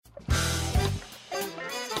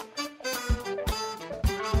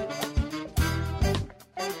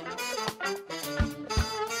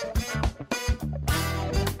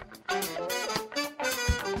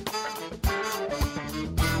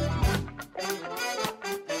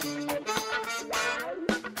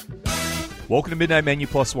Welcome to Midnight Menu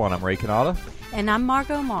Plus One. I'm Ray Canada. And I'm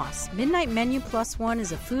Margot Moss. Midnight Menu Plus One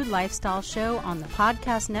is a food lifestyle show on the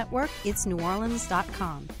podcast network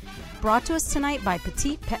itsneworleans.com. Brought to us tonight by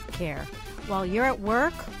Petite Pet Care. While you're at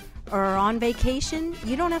work or on vacation,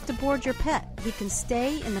 you don't have to board your pet. He can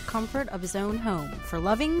stay in the comfort of his own home. For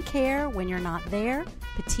loving care when you're not there,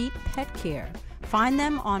 Petite Pet Care. Find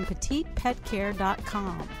them on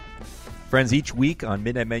petitepetcare.com. Friends, each week on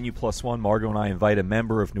Midnight Menu Plus One, Margot and I invite a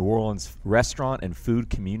member of New Orleans restaurant and food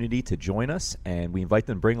community to join us, and we invite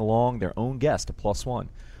them to bring along their own guest, a plus one.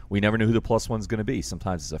 We never know who the plus one's going to be.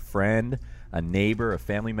 Sometimes it's a friend, a neighbor, a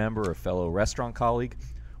family member, a fellow restaurant colleague.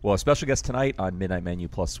 Well, a special guest tonight on Midnight Menu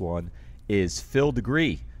Plus One is Phil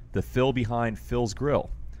Degree, the Phil behind Phil's Grill.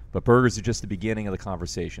 But burgers are just the beginning of the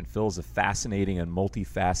conversation. Phil's a fascinating and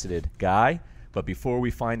multifaceted guy. But before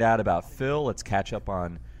we find out about Phil, let's catch up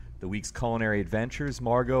on the week's culinary adventures.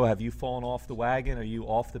 Margot, have you fallen off the wagon? Are you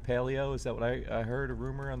off the paleo? Is that what I heard, a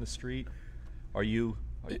rumor on the street? Are you?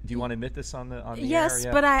 Do you want to admit this on the yes,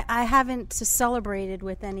 air? But I haven't celebrated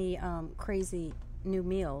with any crazy new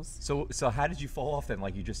meals. So how did you fall off then?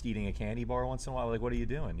 Like you just eating a candy bar once in a while? Like what are you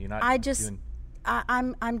doing? You're not.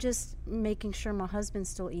 I'm just making sure my husband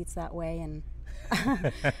still eats that way, and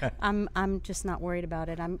I'm just not worried about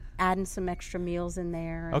it. I'm adding some extra meals in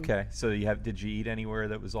there. Okay, so did you eat anywhere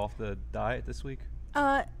that was off the diet this week?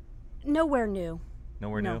 Nowhere new.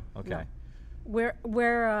 Nowhere new? Okay. No.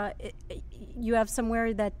 Where you have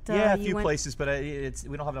somewhere that a few places, but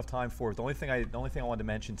we don't have enough time for it. The only thing I wanted to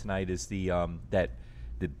mention tonight is the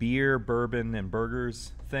beer, bourbon, and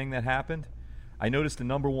burgers thing that happened. I noticed the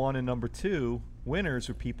number 1 and number 2 winners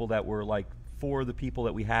were people that were like 4 of the people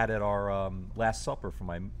that we had at our Last Supper for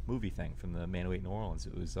my movie thing from the Man Who Ate New Orleans.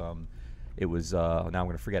 It was now I'm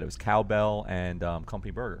going to forget. It was Cowbell and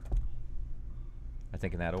Company Burger. I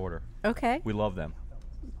think in that order. Okay. We love them.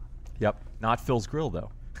 Yep. Not Phil's Grill,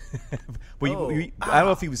 though. I don't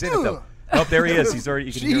know if he was in it, though. Oh, there he is. He's already.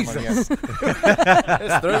 You can hear him on the air.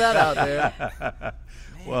 Let's throw that out there.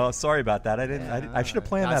 Well, sorry about that. I should have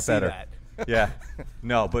planned that better. That. Yeah.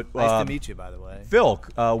 No, but nice to meet you, by the way. Phil,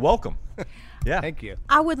 welcome. Yeah. Thank you.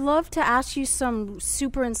 I would love to ask you some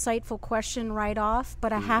super insightful question right off,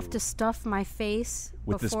 but I have to stuff my face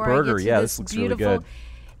with this before burger. I get to Yeah, this this looks beautiful, really good.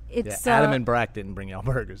 It's Adam and Brack didn't bring y'all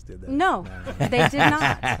burgers, did they? No, they did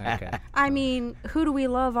not. Okay. I mean, who do we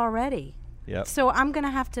love already? Yep. So I'm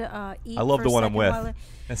gonna have to eat. I love for the a one I'm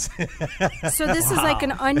second with. So this is like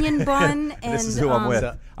an onion bun, and this is who I'm with.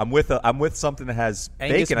 I'm with something that has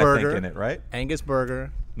Angus bacon, burger, I think, in it, right? Angus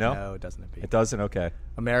burger. No, it doesn't. It doesn't. Okay.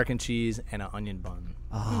 American cheese and an onion bun.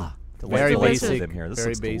 Very basic. basic in here. This very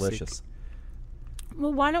looks basic. delicious.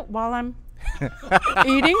 Well, why don't while I'm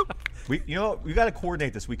eating? We got to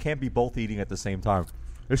coordinate this. We can't be both eating at the same time.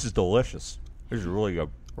 This is delicious. This is really good.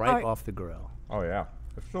 Right off the grill. Oh yeah,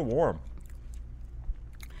 it's so warm.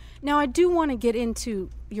 Now I do want to get into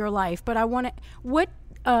your life, but I want to what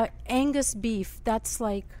Angus beef. That's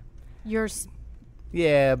like yours.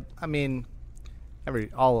 Yeah, I mean,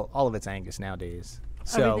 all of it's Angus nowadays.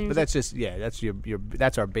 So, but that's just that's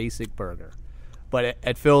that's our basic burger. But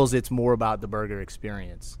at Phil's, it's more about the burger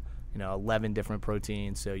experience. 11 different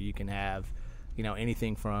proteins, so you can have,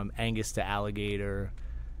 anything from Angus to alligator,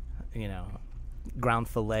 ground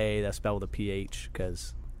filet, that's spelled with a PH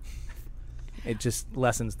because it just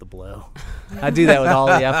lessens the blow. I do that with all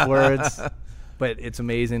the F words, but it's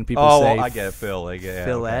amazing. People say, I get it, Phil. I get it.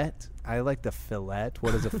 Fillet? Okay. I like the fillet.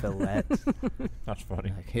 What is a fillet? That's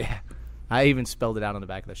funny. Yeah. I even spelled it out on the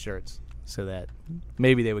back of the shirts so that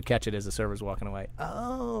maybe they would catch it as the server's walking away.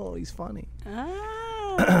 Oh, he's funny.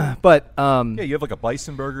 But you have like a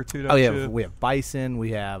bison burger too, don't you? We have bison,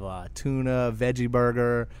 we have tuna, veggie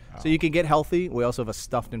burger. So you can get healthy. We also have a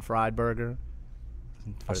stuffed and fried burger.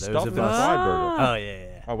 A stuffed and fried burger. Oh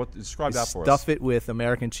yeah. Oh, describe that for us. Stuff it with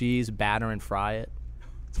American cheese, batter, and fry it.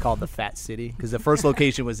 It's called the Fat City because the first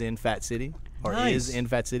location was in Fat City is in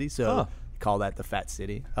Fat City. So call that the Fat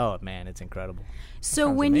City. Oh man, it's incredible. So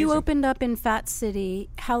when you opened up in Fat City,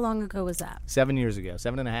 how long ago was that? 7 years ago,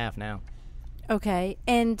 7.5 now. Okay,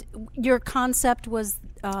 and your concept was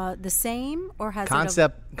the same, or has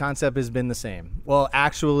concept has been the same? Well,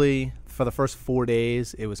 actually, for the first 4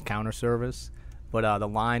 days, it was counter service, but the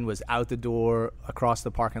line was out the door, across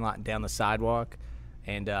the parking lot, and down the sidewalk.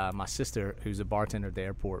 And my sister, who's a bartender at the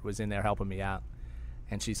airport, was in there helping me out.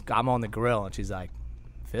 And I'm on the grill, and she's like,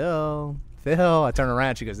 Phil. I turn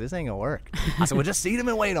around, she goes, this ain't gonna work. I said, well, just seat him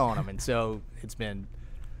and wait on him. And so it's been,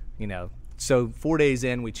 so 4 days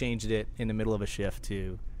in, we changed it in the middle of a shift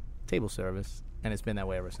to table service. and it's been that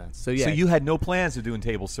way ever since. So yeah. So you had no plans of doing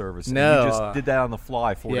table service. No. And you just did that on the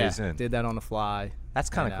fly 4 days in. Did that on the fly. That's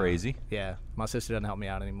kind of crazy. Yeah. My sister doesn't help me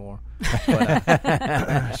out anymore.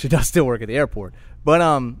 But, she does still work at the airport. But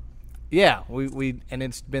yeah, we and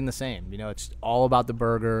it's been the same. You know, it's all about the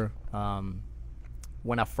burger.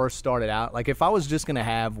 When I first started out, like if I was just gonna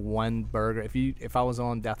have one burger, if I was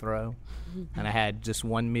on death row and I had just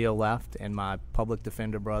one meal left and my public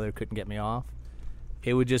defender brother couldn't get me off,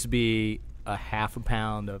 it would just be a half a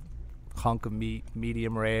pound of hunk of meat,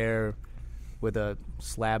 medium rare, with a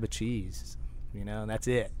slab of cheese, you know, and that's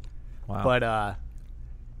it. Wow.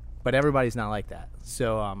 But everybody's not like that.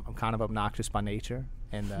 So I'm kind of obnoxious by nature,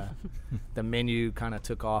 and the menu kind of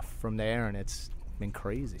took off from there, and it's been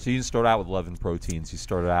crazy. So you didn't start out with 11 proteins. You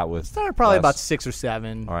started out with probably less. about 6 or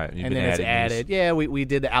 7. All right, and then it's added. Yeah, we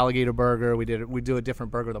did the alligator burger. We do a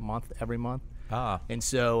different burger every month. And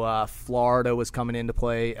so Florida was coming into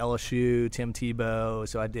play, LSU, Tim Tebow.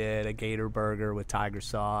 So I did a gator burger with tiger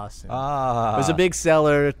sauce. It was a big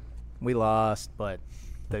seller. We lost, but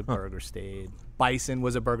the burger stayed. Bison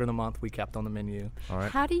was a burger of the month we kept on the menu. All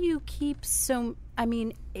right. How do you keep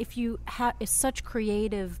if you have such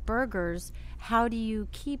creative burgers, how do you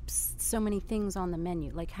keep so many things on the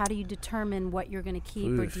menu? Like, how do you determine what you're going to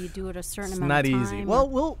keep, or do you do it a certain amount of time? It's not easy.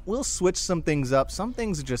 Well, we'll switch some things up. Some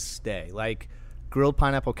things just stay. Like grilled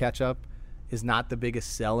pineapple ketchup is not the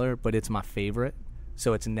biggest seller, but it's my favorite,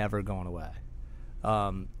 so it's never going away.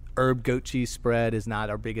 Herb goat cheese spread is not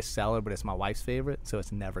our biggest seller, but it's my wife's favorite, so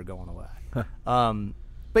it's never going away.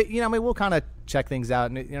 But, you know, I mean, we'll kind of check things out.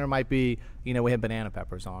 And, you know, it might be, you know, we had banana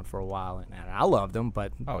peppers on for a while. And I loved them,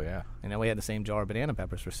 but, you know, we had the same jar of banana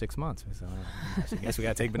peppers for 6 months. So I guess we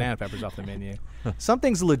got to take banana peppers off the menu. Some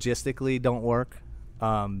things logistically don't work.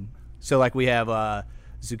 So, like, we have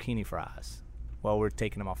zucchini fries. Well, we're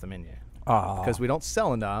taking them off the menu. Because we don't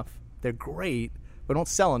sell enough. They're great, but don't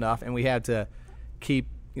sell enough. And we had to keep,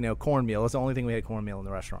 you know, cornmeal. It's the only thing we had cornmeal in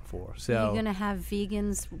the restaurant for. So are you going to have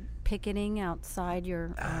vegans picketing outside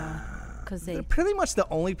your because they're pretty much the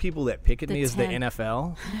only people that picket me is the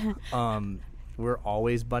NFL. We're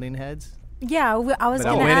always butting heads. Yeah, I was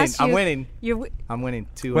going to ask you. I'm winning. I'm winning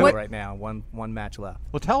 2-0 right now. One match left.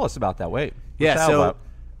 Well, tell us about that. Wait.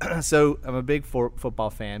 So I'm a big football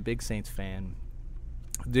fan, big Saints fan.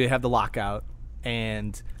 They have the lockout,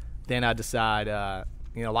 and then I decide,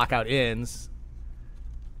 you know, lockout ends.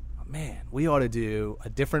 Man, we ought to do a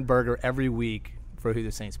different burger every week for who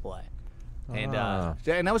the Saints play. And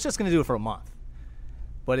I was just going to do it for a month.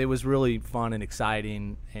 But it was really fun and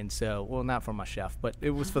exciting. And so, well, not for my chef, but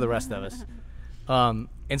it was for the rest of us.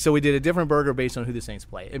 And so we did a different burger based on who the Saints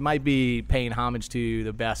play. It might be paying homage to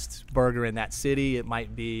the best burger in that city. It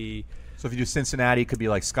might be... So if you do Cincinnati, it could be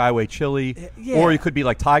like Skyway Chili. Yeah. Or it could be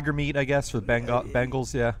like Tiger Meat, I guess, for the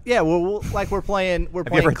Bengals, yeah. Yeah, well, like we're playing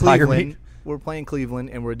Cleveland. We're playing Cleveland,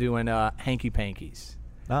 and we're doing Hanky Pankies.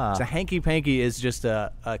 So Hanky Panky is just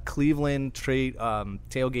a Cleveland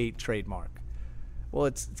tailgate trademark. Well,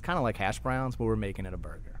 it's kind of like hash browns, but we're making it a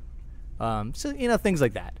burger. So, you know, things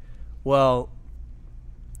like that. Well,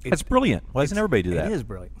 that's brilliant. Why doesn't everybody do that? It is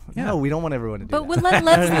brilliant. Yeah. No, we don't want everyone to do that. But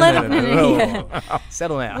let's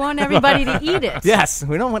settle down. We want everybody to eat it. Yes,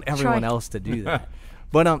 we don't want everyone else to do that.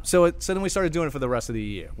 But so then we started doing it for the rest of the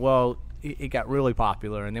year. Well, it got really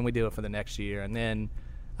popular, and then we did it for the next year, and then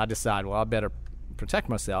I decided, well, I better protect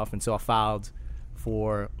myself, and so I filed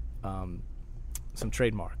for some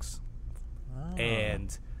trademarks,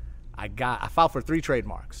 and I filed for 3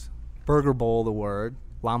 trademarks: Burger Bowl, the word,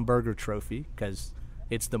 Lomburger Trophy, because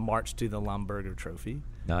it's the march to the Lomburger Trophy.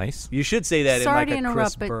 Nice. You should say that Sorry in like to a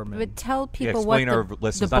interrupt, Chris Berman. but tell people explain what our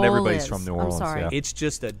listeners. Not everybody's from New Orleans. I'm sorry. Yeah. It's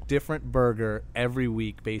just a different burger every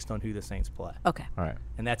week based on who the Saints play. Okay. All right.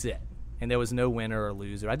 And that's it. And there was no winner or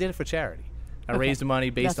loser. I did it for charity. I raised the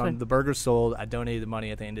money based on the burgers sold. I donated the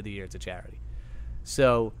money at the end of the year to charity.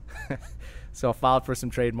 So I filed for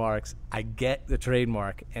some trademarks. I get the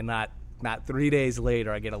trademark, and not 3 days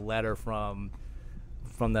later, I get a letter from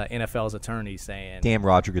the NFL's attorney saying, "Damn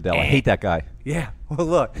Roger Goodell, I hate that guy." Yeah. Well,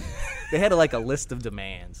 look, they had like a list of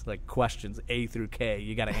demands, like questions A through K.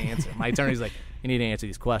 You got to answer. My attorney's like, "You need to answer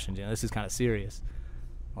these questions. You know, this is kind of serious."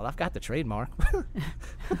 Well, I've got the trademark.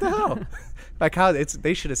 What the hell? Like how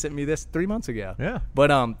they should have sent me this 3 months ago. Yeah.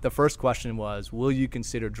 But the first question was, will you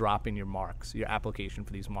consider dropping your marks, your application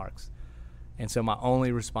for these marks? And so my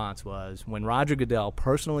only response was, when Roger Goodell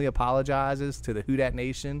personally apologizes to the Who Dat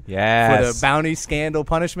Nation for the bounty scandal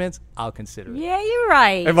punishments, I'll consider it. Yeah, you're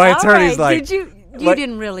right. And my attorney's like, you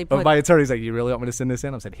didn't really put... But my attorney's like, you really want me to send this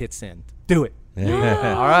in? I said, hit send. Do it.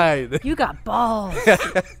 Yeah. All right. You got balls.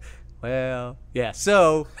 Well, yeah.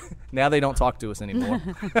 So now they don't talk to us anymore.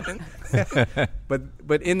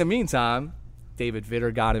 But in the meantime, David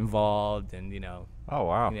Vitter got involved, and Oh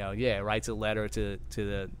wow. Writes a letter to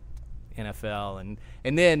the NFL,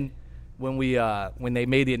 and then when they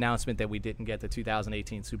made the announcement that we didn't get the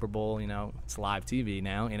 2018 Super Bowl, it's live TV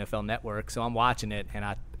now, NFL Network. So I'm watching it, and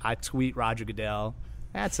I tweet Roger Goodell.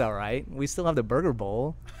 That's all right. We still have the Burger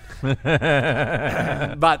Bowl.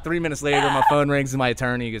 About 3 minutes later, my phone rings, and my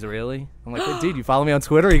attorney. He goes, "Really?" I'm like, "Dude, you follow me on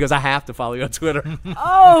Twitter?" He goes, "I have to follow you on Twitter."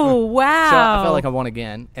 Oh, wow. So I felt like I won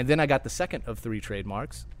again. And then I got the second of 3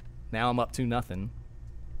 trademarks. Now I'm up 2-0.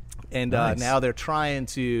 And Nice. now they're trying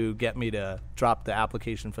to get me to drop the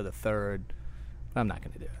application for the third. I'm not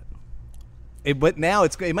going to do it. But now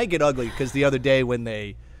it might get ugly, because the other day when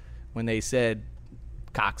they said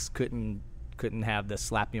Cox couldn't have the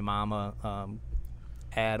Slap Your Mama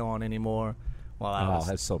ad on anymore. Well,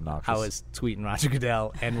 that's so obnoxious. I was tweeting Roger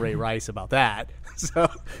Goodell and Ray Rice about that. So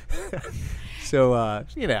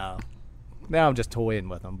now I'm just toying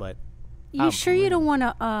with them. But You sure you don't want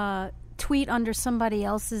to tweet under somebody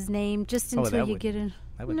else's name just until you get in?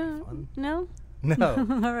 That would be fun. No? No.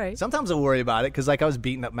 All right. Sometimes I worry about it, because I was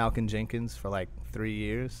beating up Malcolm Jenkins for 3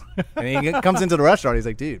 years, and he comes into the restaurant. He's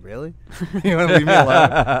like, "Dude, really? You want to leave me alone?"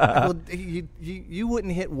 Well, you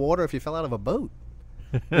wouldn't hit water if you fell out of a boat.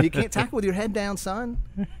 You can't tackle with your head down, son.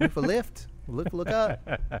 Look for lift. Look up.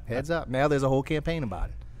 Heads up. Now there's a whole campaign about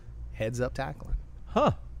it. Heads up tackling.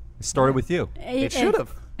 Huh. It started with you. It should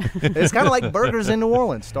have. It's kind of like burgers in New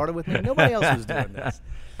Orleans. Started with me. Nobody else was doing this.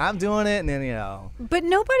 I'm doing it, and then But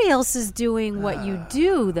nobody else is doing what you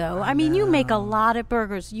do, though. I mean, you make a lot of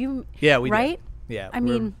burgers. Yeah, we do. right? Yeah. I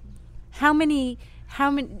mean, how many?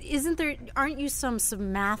 Isn't there? Aren't you some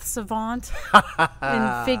math savant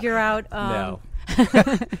and figure out? No.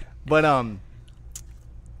 But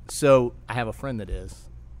so I have a friend that is,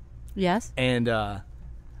 Yes. and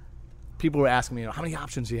people were asking me, how many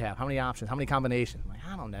options do you have? How many options? How many combinations? I'm like,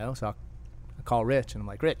 I don't know. So I call Rich, and I'm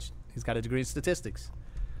like, Rich, he's got a degree in statistics.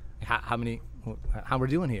 How we're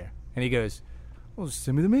doing here? And he goes, well, just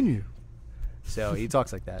send me the menu. So he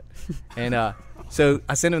talks like that. And so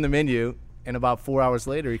I send him the menu, and about 4 hours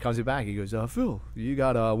later, he comes back. He goes, Phil, you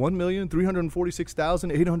got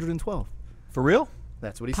 1,346,812. For real?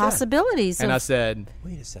 That's what he Possibilities. said. And I said,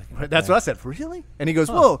 Wait a second. that's what I said. Really? And he goes,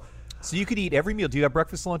 whoa. So you could eat every meal. Do you have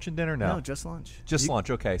breakfast, lunch, and dinner? No, just lunch. Just lunch.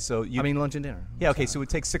 Okay, so lunch and dinner. yeah. Okay, so it would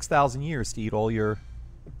take 6,000 years to eat all your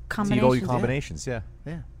Combinations. combinations. Yeah.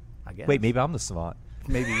 Yeah, I guess. Wait, maybe I'm the savant.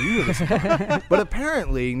 Maybe you were the savant. But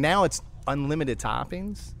apparently now it's unlimited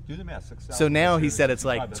toppings. Do the math. 6,000. So now he said it's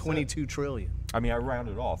like 22 trillion. I mean, I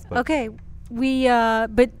rounded off. But Okay,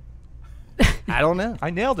 but I don't know. I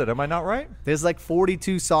nailed it. Am I not right? There's like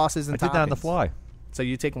 42 sauces and I did that on the toppings. fly. So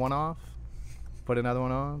you take one off, put another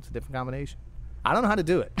one on. It's a different combination. I don't know how to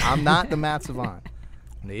do it. I'm not the math savant.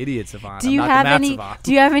 I'm the idiot savant. do you I'm have not the any? math savant.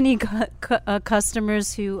 Do you have any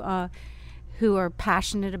customers who are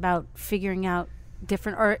passionate about figuring out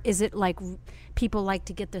different, or is it like people like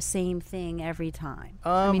to get the same thing every time?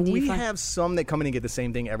 I mean, do you We find- have some that come in and get the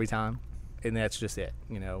same thing every time, and that's just it.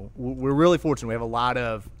 We're really fortunate. We have a lot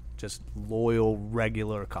of just loyal,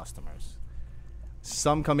 regular customers.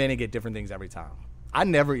 Some come in and get different things every time. I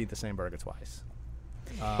never eat the same burger twice.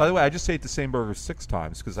 By the way, I just ate the same burger 6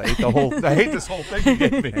 times because I ate the whole. I ate this whole thing you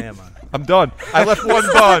gave me. Damn, man. I'm done. I left one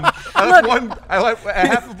bun. I left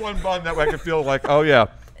half of one bun that way I could feel like, oh yeah,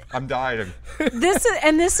 I'm dieting.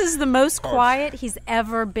 This is the most quiet he's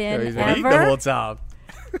ever been. He's been eating the whole time.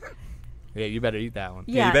 Yeah, you better eat that one.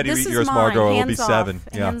 Yeah, you better this eat is yours, mine. Margot. It'll be Hands 7. off.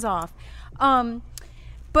 Yeah. Hands off.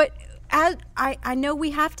 But I know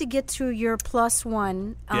we have to get to your plus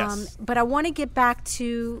one. Yes. But I want to get back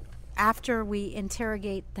to after we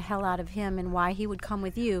interrogate the hell out of him and why he would come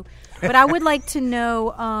with you. But I would like to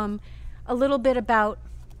know a little bit about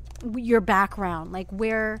your background, like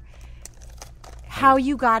how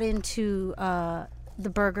you got into the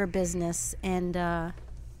burger business and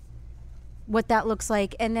what that looks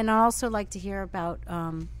like. And then I'd also like to hear about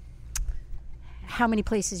how many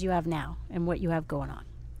places you have now and what you have going on.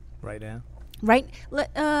 Right now? Right?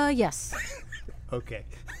 Yes. Okay.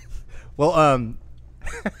 Well,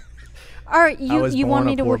 All right, I was you born want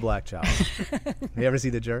me a to poor work? black child. You ever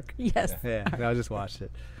see The Jerk? Yes. Yeah, I just watched it.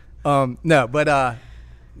 No, but I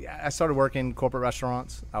started working corporate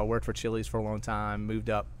restaurants. I worked for Chili's for a long time, moved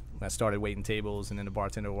up. I started waiting tables, and then the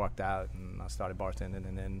bartender walked out, and I started bartending,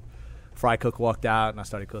 and then fry cook walked out, and I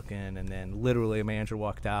started cooking, and then literally a manager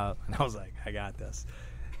walked out, and I was like, I got this.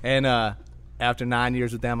 And after 9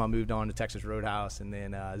 years with them, I moved on to Texas Roadhouse, and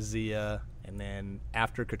then Zia, and then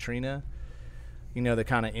after Katrina, the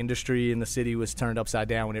kind of industry in the city was turned upside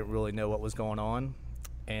down. We didn't really know what was going on.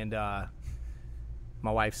 And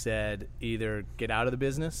my wife said, either get out of the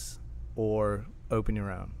business or open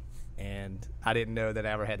your own. And I didn't know that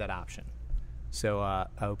I ever had that option. So I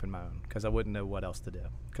opened my own because I wouldn't know what else to do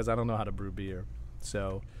because I don't know how to brew beer.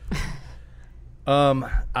 So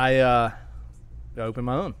I opened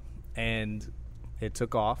my own, and it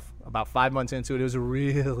took off. About 5 months into it, it was a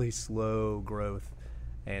really slow growth.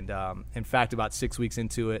 And in fact, about 6 weeks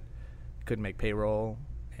into it, couldn't make payroll.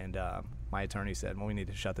 And my attorney said, well, we need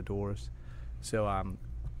to shut the doors. So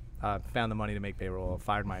I found the money to make payroll,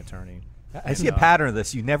 fired my attorney. I see a pattern of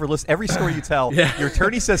this. You never listen. Every story you tell, your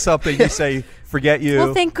attorney says something, you say, forget you.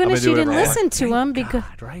 Well, thank goodness you didn't listen to him. Because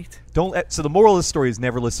right? So the moral of the story is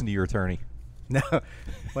never listen to your attorney. No.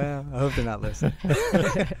 Well, I hope they're not listening.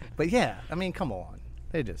 But yeah, I mean, come on.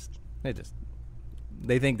 They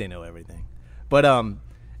think they know everything. But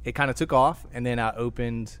it kind of took off, and then I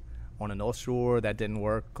opened on a North Shore. That didn't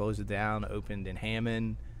work. Closed it down. Opened in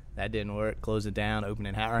Hammond. That didn't work. Closed it down. Opened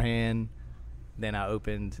in Harahan. Then I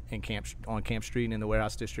opened on Camp Street in the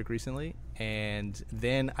Warehouse District recently. And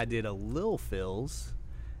then I did a Lil Phil's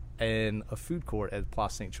and a food court at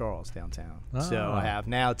Place St. Charles downtown. Oh. So I have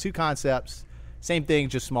now 2 concepts. Same thing,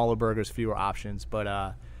 just smaller burgers, fewer options.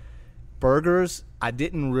 But burgers, I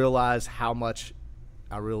didn't realize how much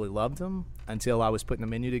I really loved them until I was putting the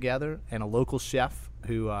menu together. And a local chef,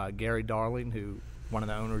 Gary Darling, who one of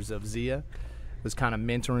the owners of Zia, was kind of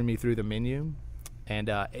mentoring me through the menu. And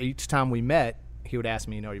each time we met, he would ask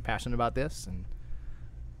me, are you passionate about this? And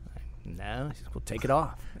no. He says, well, take it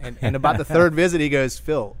off. And about the 3rd visit, he goes,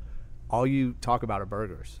 Phil, all you talk about are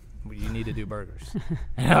burgers. You need to do burgers.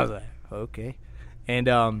 And I was like, okay. And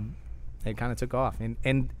it kind of took off.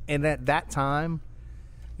 And at that time,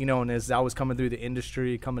 and as I was coming through the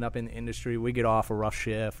industry, coming up in the industry, we get off a rough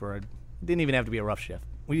shift, or it didn't even have to be a rough shift.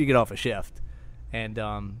 We get off a shift. And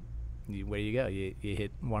where you go? You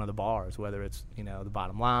hit one of the bars, whether it's the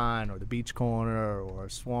Bottom Line or the Beach Corner or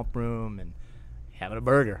Swamp Room, and having a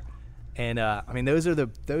burger. And I mean, those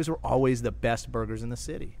were always the best burgers in the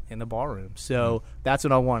city, in the bar room. So that's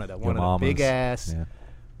what I wanted. I wanted a big ass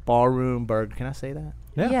ballroom burger. Can I say that?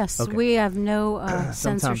 Yeah. Yes, okay. We have no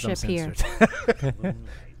censorship here.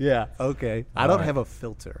 Yeah. Okay. I don't have a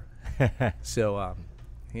filter. So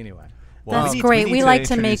anyway, well, that's great. We like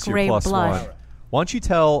to make Ray blush. Why don't you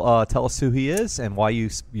tell us who he is and why you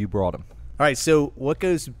brought him? All right. So what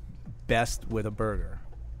goes best with a burger?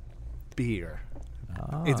 Beer.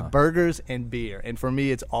 It's burgers and beer, and for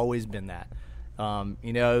me, it's always been that.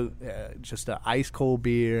 Just an ice cold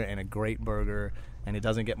beer and a great burger, and it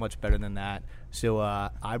doesn't get much better than that. So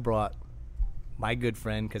I brought my good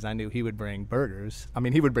friend, because I knew he would bring burgers. I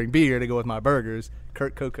mean, he would bring beer to go with my burgers.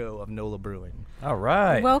 Kirk Coco of NOLA Brewing. All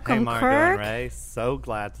right. Welcome, hey, Margo Kirk. And Ray. So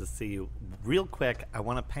glad to see you. Real quick, I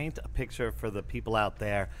want to paint a picture for the people out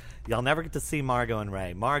there. Y'all never get to see Margo and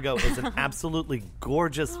Ray. Margo is an absolutely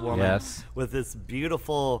gorgeous woman with this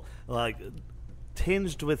beautiful,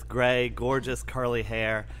 tinged with gray, gorgeous curly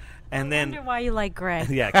hair. And I wonder why you like gray.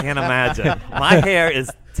 Yeah, can't imagine. My hair is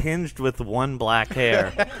tinged with one black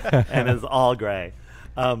hair and is all gray.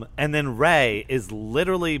 And then Ray is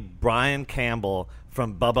literally Brian Campbell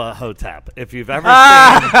from Bubba Hotep. If you've ever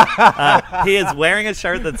seen, he is wearing a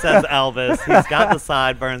shirt that says Elvis. He's got the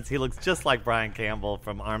sideburns. He looks just like Brian Campbell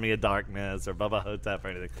from Army of Darkness or Bubba Hotep or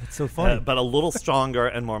anything. That's so funny. But a little stronger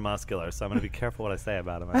and more muscular. So I'm going to be careful what I say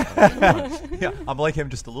about him. Yeah, I'm like him,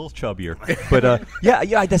 just a little chubbier. But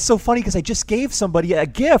yeah, that's so funny because I just gave somebody a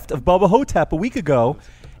gift of Bubba Hotep a week ago.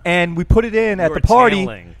 And we put it in at the party.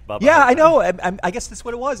 Yeah, I know. I guess that's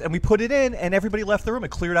what it was. And we put it in, and everybody left the room. It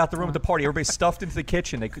cleared out the room at the party. Everybody stuffed into the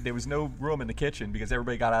kitchen. There was no room in the kitchen because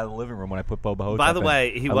everybody got out of the living room when I put Boba Hotep in. By the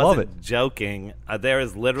way, he wasn't joking. There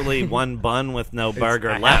is literally one bun with no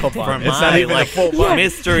burger left for my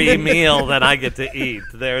mystery meal that I get to eat.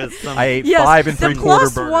 There is some. I ate 5 3/4 burgers. The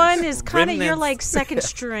plus one is kind of your second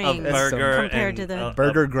string burger compared to the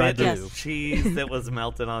burger gradu cheese that was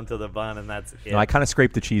melted onto the bun, and that's it. No, I kind of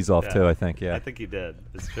scraped the cheese off too. I think. Yeah, I think you did.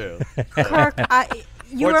 It's true. Kirk,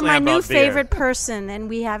 you are my new favorite person, and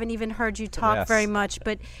we haven't even heard you talk very much,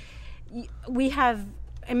 but we have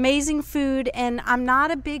amazing food, and I'm not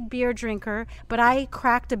a big beer drinker, but I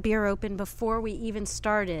cracked a beer open before we even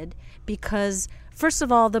started because, first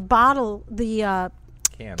of all, the bottle, the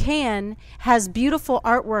can has beautiful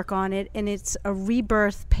artwork on it, and it's a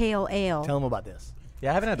Rebirth Pale Ale. Tell them about this. Yeah,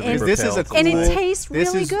 I haven't had the Rebirth Rebirth Pale. And it tastes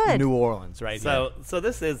really good. This is New Orleans, right here. So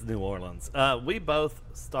this is New Orleans. We both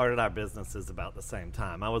started our businesses about the same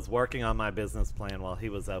time. I was working on my business plan while he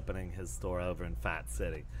was opening his store over in Fat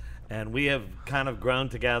City. And we have kind of grown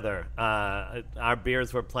together. Our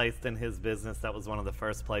beers were placed in his business. That was one of the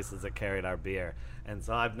first places that carried our beer. And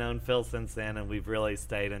so I've known Phil since then, and we've really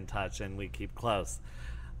stayed in touch, and we keep close.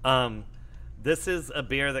 This is a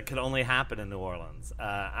beer that could only happen in New Orleans.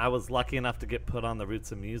 I was lucky enough to get put on the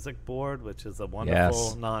Roots of Music board, which is a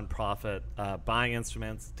wonderful nonprofit buying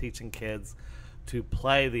instruments, teaching kids to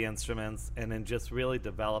play the instruments, and then just really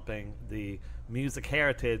developing the music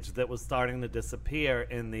heritage that was starting to disappear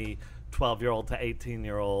in the 12-year-old to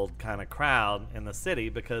 18-year-old kind of crowd in the city,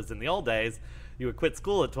 because in the old days, you would quit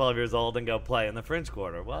school at 12 years old and go play in the French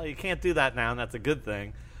Quarter. Well, you can't do that now, and that's a good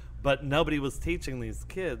thing. But nobody was teaching these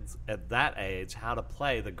kids at that age how to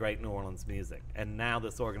play the great New Orleans music. And now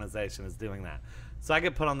this organization is doing that. So I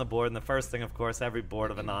get put on the board, and the first thing, of course, every board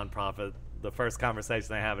of a nonprofit, the first conversation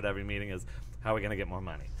they have at every meeting is, how are we going to get more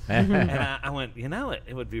money? And I went,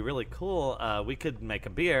 it would be really cool. We could make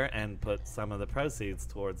a beer and put some of the proceeds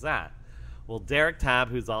towards that. Well, Derek Tabb,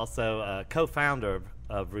 who's also a co-founder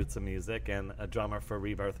of Roots of Music and a drummer for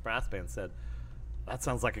Rebirth Brass Band, said, that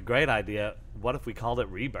sounds like a great idea. What if we called it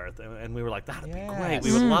Rebirth? And we were like, that'd be great.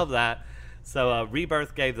 We would love that. So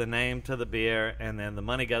Rebirth gave the name to the beer, and then the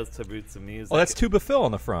money goes to Roots of Music. Oh, that's Tuba Phil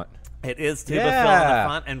on the front. It is Tuba Phil on the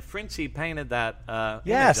front, and Frenchie painted that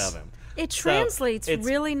image of him. It translates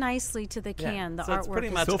really nicely to the can. The so artwork it's pretty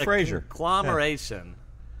much Phil a Fraser. Conglomeration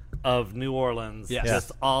of New Orleans,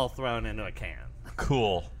 just all thrown into a can.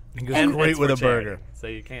 Cool. It goes great with a burger. So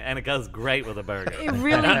you can't, and it goes great with a burger. It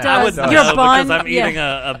really does. I would know Your bun, because I'm eating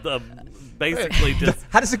a basically just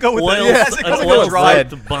How does it go with an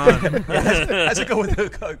oil-soaked bun. How does it go with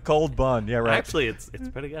a cold bun? Yeah, right. Actually, it's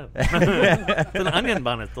pretty good. It's an onion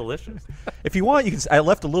bun. It's delicious. If you want, you can. I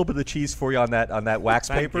left a little bit of cheese for you on that wax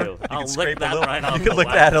Thank paper. you. You I'll can lick scrape that a little. right off You can the lick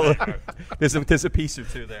wax that a little. paper. There's a piece or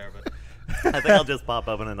two there, but. I think I'll just pop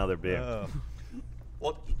open another beer.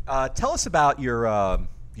 Well, tell us about your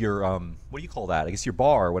what do you call that? I guess your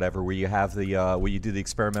bar or whatever, where you have the where you do the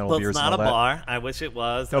experimental Well, beers. it's not and a all that. bar. I wish it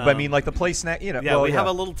was. No, but I mean like the place next. You know, Yeah, we have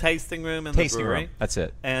a little tasting room in the brewery. That's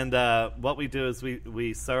it. And what we do is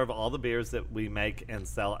we serve all the beers that we make and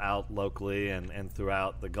sell out locally and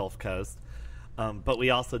throughout the Gulf Coast. But we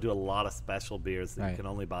also do a lot of special beers that you can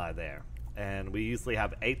only buy there. And we usually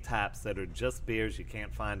have 8 taps that are just beers you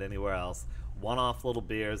can't find anywhere else. One-off little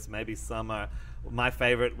beers. Maybe some are. My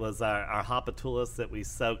favorite was our Hopatulas that we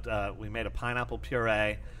soaked. We made a pineapple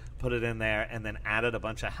puree, put it in there, and then added a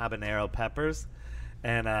bunch of habanero peppers,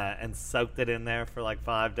 and soaked it in there for like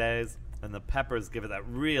 5 days. And the peppers give it that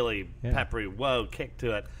really peppery kick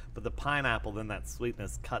to it. But the pineapple, then that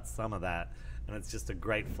sweetness cuts some of that, and it's just a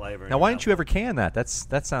great flavor. Now, why didn't you ever can that?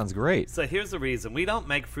 That sounds great. So here's the reason: we don't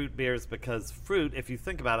make fruit beers because fruit, if you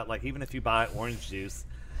think about it, like even if you buy orange juice,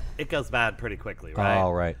 it goes bad pretty quickly, right?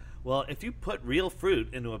 Oh, right. Well, if you put real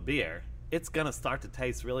fruit into a beer, it's going to start to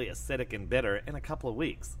taste really acidic and bitter in a couple of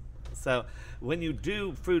weeks. So when you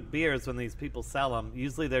do fruit beers, when these people sell them,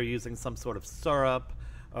 usually they're using some sort of syrup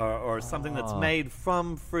or something that's made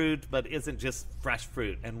from fruit but isn't just fresh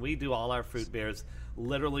fruit. And we do all our fruit beers.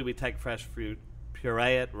 Literally, we take fresh fruit,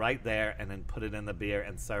 puree it right there, and then put it in the beer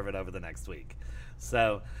and serve it over the next week.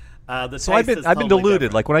 So... So I've been deluded.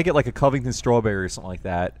 Different. Like when I get like a Covington strawberry or something like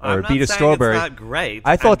that, or a Beta saying strawberry. It's not great.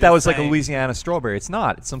 I thought that was like a saying Louisiana strawberry. It's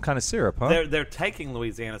not. It's some kind of syrup, huh? They're taking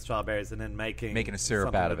Louisiana strawberries and then making a syrup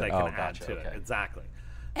something out of that it. They can Oh, add gotcha, to it. okay. Exactly.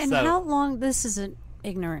 And So- how long? This is an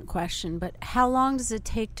ignorant question, but how long does it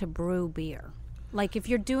take to brew beer? Like if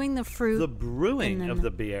you're doing the fruit, The brewing and of then-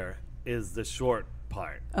 the beer is the short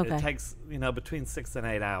part. Okay. It takes between 6 and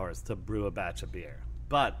 8 hours to brew a batch of beer.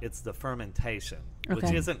 But it's the fermentation, which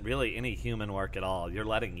Okay. isn't really any human work at all. You're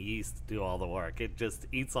letting yeast do all the work. It just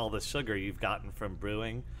eats all the sugar you've gotten from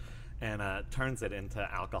brewing and turns it into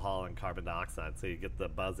alcohol and carbon dioxide. So you get the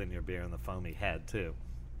buzz in your beer and the foamy head, too.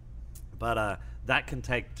 But that can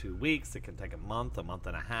take 2 weeks. It can take a month and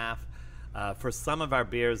a half. For some of our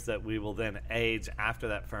beers that we will then age after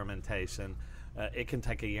that fermentation, it can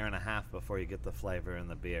take a year and a half before you get the flavor in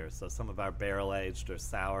the beer. So some of our barrel-aged or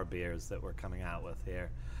sour beers that we're coming out with here,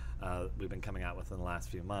 we've been coming out with in the last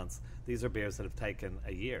few months, these are beers that have taken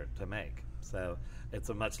a year to make. So it's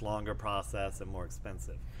a much longer process and more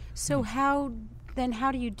expensive. So how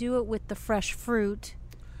do you do it with the fresh fruit?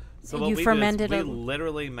 So You what we ferment do is it we a-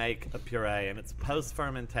 literally make a puree, and it's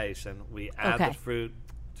post-fermentation. We add Okay. the fruit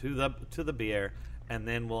to the beer, and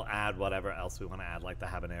then we'll add whatever else we want to add, like the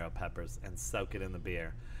habanero peppers, and soak it in the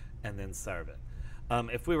beer, and then serve it.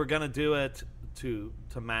 If we were going to do it to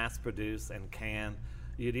mass produce and can,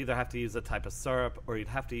 you'd either have to use a type of syrup or you'd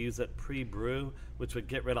have to use it pre-brew, which would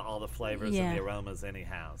get rid of all the flavors and the aromas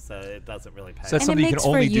anyhow. So it doesn't really pay. So that's And something it you makes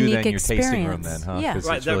can for a only do then unique in your tasting room, then, experience. huh? Yeah. 'Cause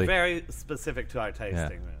Right, it's they're really- very specific to our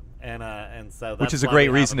tasting room, and so that's which is a why great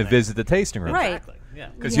we have reason to them there. visit the tasting room. Right. Exactly. Yeah.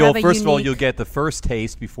 Because You have a first of all, unique- you'll get the first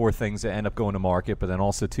taste before things end up going to market, but then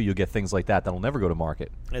also, too, you'll get things like that'll never go to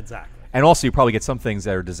market. Exactly. And also, you probably get some things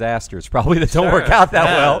that are disasters, probably that don't Sure. work out that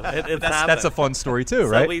Yeah, well. it's That's happened. a fun story, too, So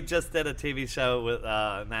right? we just did a TV show with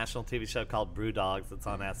a national TV show called Brew Dogs. It's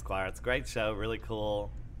on Esquire. It's a great show, really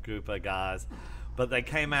cool group of guys. But they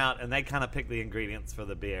came out and they kind of picked the ingredients for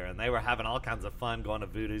the beer, and they were having all kinds of fun going to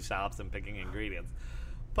voodoo shops and picking ingredients.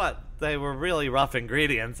 But they were really rough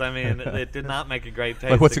ingredients. I mean, it did not make a great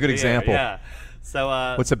taste. Like, what's a good example? Yeah. So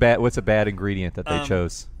What's a bad ingredient that they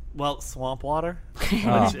chose? well, swamp water, Oh,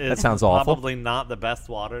 which is that sounds awful. probably not the best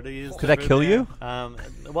water to use. Could to that brew kill beer.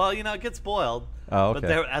 you? Well, it gets boiled. Oh, okay.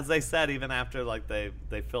 But as they said, even after like they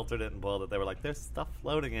filtered it and boiled it, they were like, "There's stuff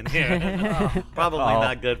floating in here." Probably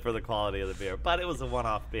not good for the quality of the beer. But it was a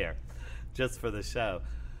one-off beer, just for the show.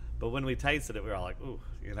 But when we tasted it, we were all like, "Ooh,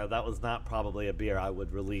 that was not probably a beer I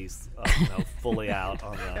would release fully out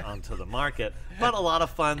onto the market." But a lot of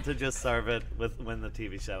fun to just serve it when the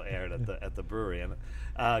TV show aired at the brewery,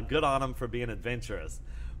 and good on them for being adventurous.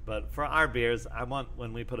 But for our beers, I want,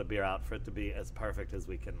 when we put a beer out, for it to be as perfect as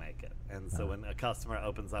we can make it. And so when a customer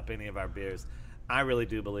opens up any of our beers, I really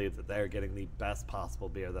do believe that they're getting the best possible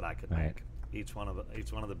beer that I could Right. make. Each one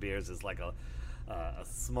of the beers is like a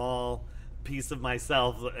small piece of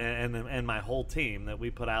myself and my whole team that we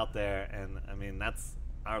put out there, and I mean that's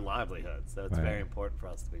our livelihood. So it's Right. very important for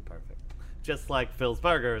us to be perfect. Just like Phil's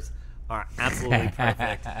Burgers are absolutely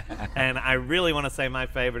perfect. And I really want to say my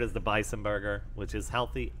favorite is the bison burger, which is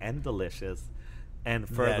healthy and delicious. And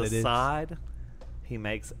for That the it is. side, he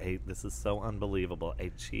makes this is so unbelievable, a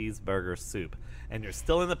cheeseburger soup. And you're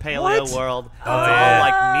still in the paleo What? world. It's Oh, all yeah.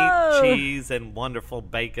 like meat, cheese, and wonderful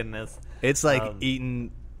baconness. It's like Um,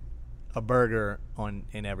 eating a burger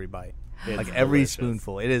in every bite. It's Like every delicious.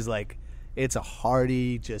 spoonful. It is like, it's a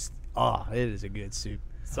hearty, just, it is a good soup.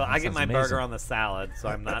 So I get sounds my amazing. burger on the salad, so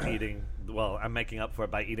I'm not eating. Well, I'm making up for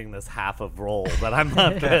it by eating this half of roll that I'm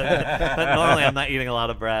left with. But normally I'm not eating a lot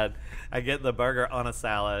of bread. I get the burger on a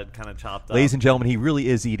salad, kind of chopped up. Ladies and gentlemen, he really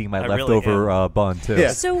is eating my I really leftover am. bun, too.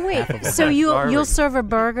 Yeah. So wait, so you'll Starving. serve a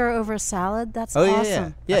burger over salad? That's Oh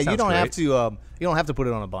awesome. yeah. That You sounds don't have great. to. You don't have to put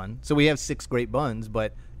it on a bun. So we have 6 great buns,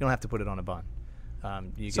 but you don't have to put it on a bun.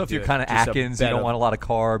 You So can if do you're it kind of just a Atkins, you bed don't of- want a lot of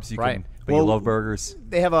carbs, you Right. can, but you Well, love burgers.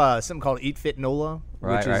 They have something called Eat Fit NOLA,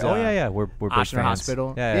 Right, which right. is Oh, yeah. We're big Oshner fans.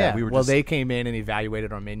 Hospital. Yeah, we were well, just- they came in and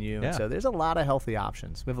evaluated our menu, Yeah. and so there's a lot of healthy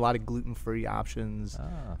options. We have a lot of gluten-free options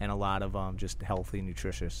Ah. and a lot of just healthy,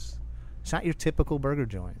 nutritious. It's not your typical burger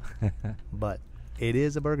joint, but it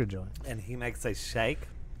is a burger joint. And he makes a shake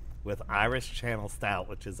with Irish Channel Stout,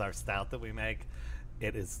 which is our stout that we make.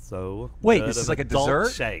 It is so Wait, good. this is An like a adult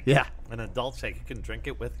dessert? shake. Yeah. An adult shake. You can drink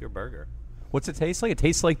it with your burger. What's it taste like? It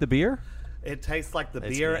tastes like the beer? It tastes like the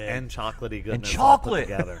It's beer good. and chocolatey goodness all put chocolate.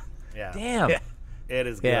 together. Yeah. Damn. Yeah. It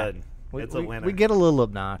is Yeah. good. It's a winner. We get a little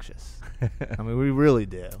obnoxious. I mean, we really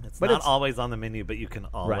do. It's but not always on the menu, but you can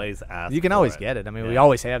always ask. You can for always it. get it. I mean, we Yeah.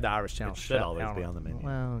 always have the Irish Channel. It should Stout. always I don't be know. on the menu.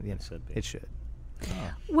 Well, It should be. It should.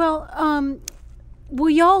 Well, will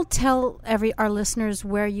y'all tell our listeners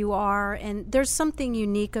where you are? And there's something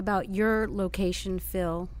unique about your location,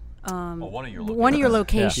 Phil. one of your One of your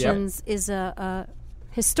locations is a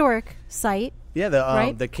historic site. Yeah,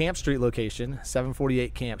 Right? the Camp Street location,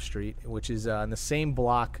 748 Camp Street, which is in the same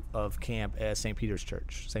block of camp as St. Peter's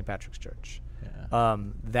Church, St. Patrick's Church. Yeah.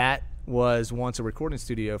 That was once a recording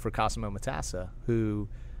studio for Cosimo Matassa, who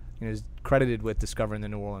is credited with discovering the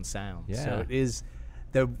New Orleans sound. Yeah. So it is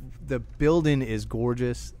the building is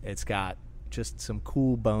gorgeous. It's got just some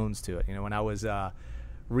cool bones to it. When I was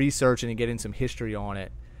researching and getting some history on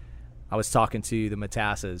it, I was talking to the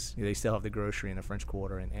Matassas. They still have the grocery in the French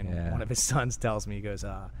Quarter, and Yeah. one of his sons tells me, he goes,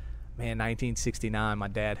 man, 1969, my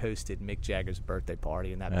dad hosted Mick Jagger's birthday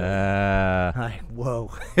party in that building. I'm like,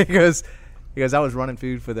 whoa. he goes, I was running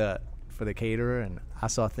food for the caterer, and I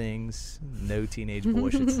saw things no teenage boy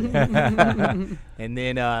should see. And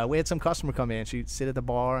then we had some customer come in. She'd sit at the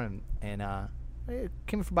bar, and it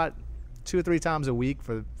came for about 2 or 3 times a week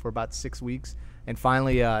for about 6 weeks. And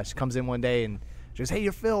finally, she comes in one day, and she goes, "Hey,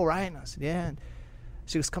 you're Phil, right?" And I said, "Yeah." And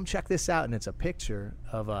she goes, "Come check this out." And it's a picture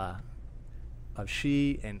of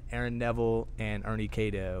she and Aaron Neville and Ernie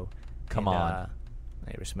Cato. Come and, on.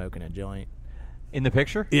 They were smoking a joint. In the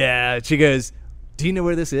picture? Yeah. She goes, "Do you know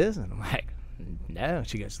where this is?" And I'm like, "No."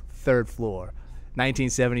 She goes, "3rd floor.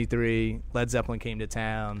 1973, Led Zeppelin came to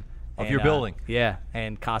town, Of your building. Yeah,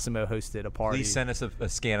 and Cosimo hosted a party. Please send us a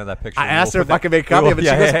scan of that picture. I asked her if I could make a copy of it. She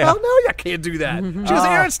goes, "Oh no, I can't do that." She goes,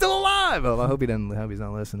 "Aaron's still alive." Well, I hope he's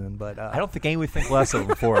not listening. But I don't think anyone would think less of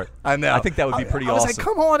him for it. I know. I think that would be pretty I was awesome. like,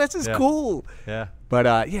 "Come on, this is cool." Yeah. But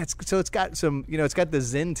it's got some, it's got the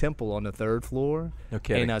Zen Temple on the 3rd floor. No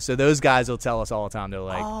kidding. And so those guys will tell us all the time. They're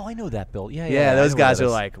like, "Oh, I know that build." Yeah. yeah, those I know guys what are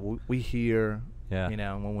that like, we hear, Yeah.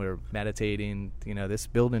 when we're meditating, this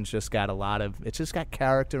building's just got it's just got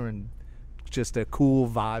character and just a cool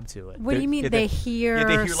vibe to it. What do you mean they hear? Yeah,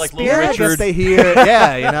 they hear like Little Yeah, I Richard. guess they hear.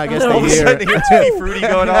 Yeah, I guess All of a they sudden, hear. they hear Tutti Frutti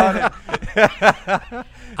going on.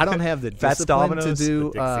 I don't have the Fats discipline Dominoes, to do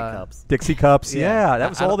Dixie cups. Dixie cups. Yeah, that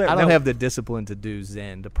was all there. I don't No. have the discipline to do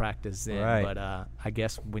Zen, to practice Zen. Right. But I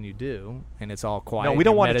guess when you do, and it's all quiet. No, we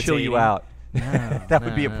don't you're want to chill you meditating. out. That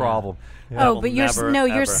would be a problem. Oh, but you're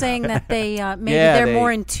never saying that they maybe Yeah, they're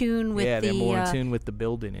more in tune with they're the more in tune with the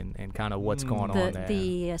building and kind of what's going on there.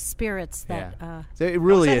 the spirits that. So it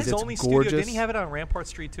really Was that is. his It's only gorgeous. studio? Didn't he have it on Rampart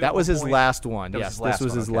Street too? That at was one his point? last one. That was Yes, his last this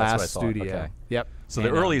was one. his Okay, that's what I last thought. studio. Okay. Yep. So the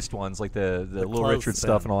And, earliest ones, like the Little clothes Richard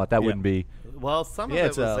stuff bin. and all that wouldn't be. Well, some of Yeah, it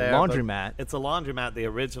it's was a there. laundromat. But it's a laundromat, the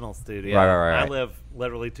original studio. Right. I live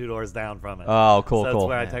literally 2 doors down from it. Oh, cool, so cool. that's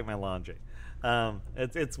where I Yeah. take my laundry.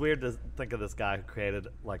 It's weird to think of this guy who created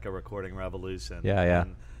like a recording revolution. Yeah.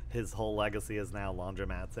 And his whole legacy is now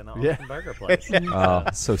laundromats and a Yeah. burger place. Oh,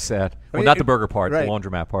 so sad. Well, mean, not the burger part, right. the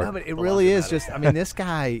laundromat part. No, but it The really is laundromat. just. This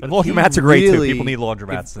guy. and laundromats are great too. really- People need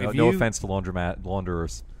laundromats. if No you- offense to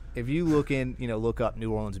launderers. If you look up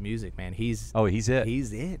New Orleans music, man, he's it.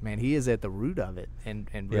 He's it, man. He is at the root of it, and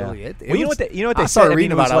really it. Well, you know what they I said? started I mean,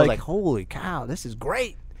 reading it about was it. I was like- like, holy cow, this is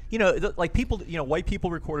great. Like people, white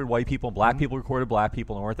people recorded white people, and black people recorded black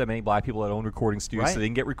people, and there weren't that many black people that owned recording studios, Right. so they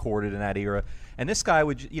didn't get recorded in that era. And this guy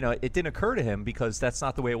would, it didn't occur to him because that's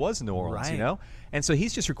not the way it was in New Orleans, Right. And so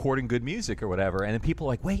he's just recording good music or whatever, and then people are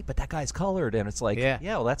like, wait, but that guy's colored, and it's like, Yeah.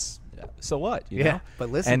 well, that's so what, you Yeah, know? but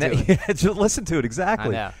listen and to then, it. just listen to it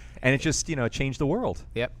exactly, I know. and it just changed the world.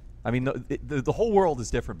 Yep. I mean, the whole world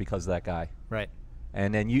is different because of that guy. Right.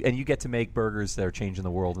 And then you get to make burgers that are changing the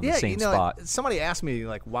world in the same spot. Somebody asked me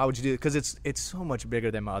like, why would you do it? Because it's so much bigger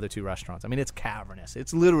than my other 2 restaurants. I mean, it's cavernous.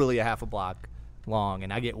 It's literally a half a block long,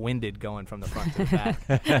 and I get winded going from the front to the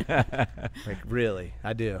back. Like really,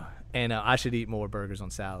 I do. And I should eat more burgers on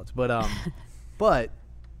salads. But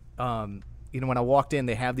when I walked in,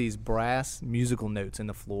 they have these brass musical notes in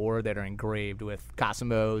the floor that are engraved with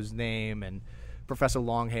Cosimo's name and Professor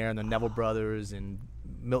Longhair and the Neville Brothers and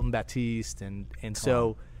Milton Baptiste, and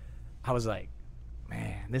so I was like,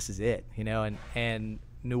 man, this is it, and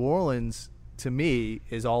New Orleans to me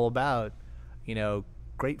is all about,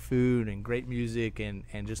 great food and great music and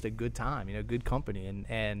just a good time, good company,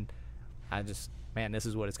 and I just, man, this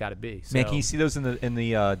is what it's got to be. So, Man, can you see those in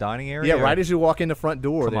the dining area? yeah, right as you walk in the front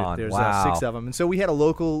door, Come on, there's wow. 6 of them, and so we had a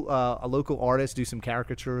local artist do some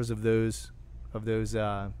caricatures of those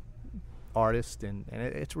artists, and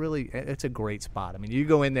it's a great spot. I mean, you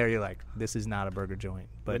go in there, you're like, this is not a burger joint,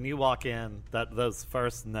 but when you walk in, those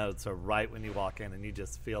first notes are right when you walk in, and you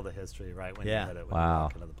just feel the history right when you hit it when you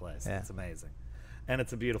walk into the place. Yeah. It's amazing. And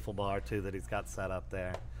it's a beautiful bar, too, that he's got set up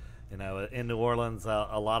there. In New Orleans,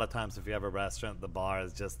 a lot of times if you have a restaurant, the bar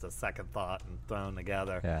is just a second thought and thrown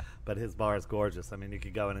together. Yeah. But his bar is gorgeous. I mean, you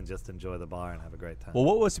could go in and just enjoy the bar and have a great time. Well,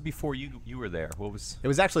 what was it before you were there? What was? it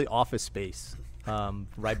was actually office space.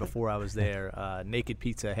 Right before I was there, Naked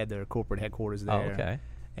Pizza had their corporate headquarters there. Oh, okay.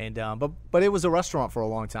 And but it was a restaurant for a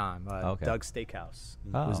long time. Okay. Doug's Steakhouse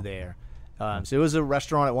Oh. was there. So it was a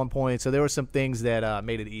restaurant at one point. So there were some things that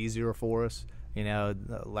made it easier for us. The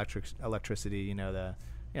electricity.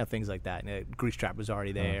 Things like that. And the grease trap was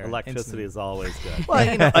already there. Electricity is always good. Well,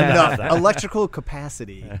 enough electrical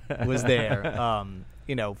capacity was there.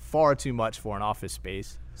 Far too much for an office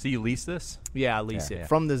space. So you leased this? Yeah, I lease Yeah, it yeah.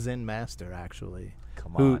 from the Zen master, actually.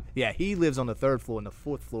 Come Who- on. Yeah, he lives on the 3rd floor, and the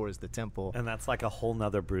 4th floor is the temple. And that's like a whole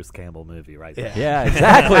nother Bruce Campbell movie right there. Yeah,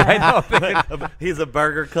 exactly. I know. He's a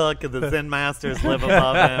burger cook, and the Zen masters live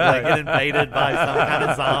above him. They get invaded by some kind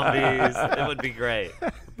of zombies. It would be great.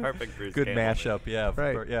 Perfect Bruce Good Campbell mashup. movie. Yeah.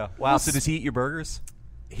 Right. Yeah. Wow. So does he eat your burgers?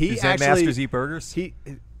 He Do Zen actually masters eat burgers?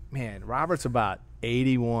 Robert's about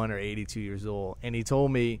 81 or 82 years old, and he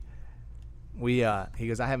told me he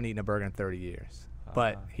goes, I haven't eaten a burger in 30 years,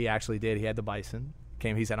 but he actually did. He had the bison.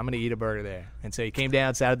 He said, I'm going to eat a burger there, and so he came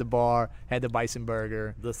down, sat at the bar, had the bison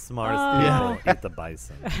burger. The smartest people eat the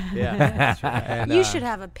bison. Yeah, and, You should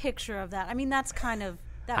have a picture of that. I mean, that's kind of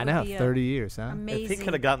that. I would know, be 30 years, huh? amazing. If he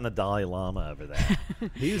could have gotten the Dalai Lama over there.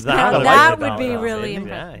 He's Now not that like the would be Dalai Lama, really isn't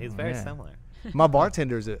he? impressive. Yeah, he's very Yeah. similar. My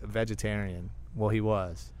bartender's a vegetarian. Well, he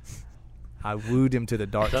was. I wooed him to the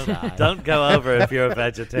dark side. Don't go over if you're a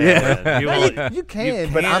vegetarian. Yeah. You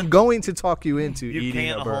can, but I'm going to talk you into eating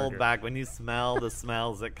a burger. You can't hold back. When you smell the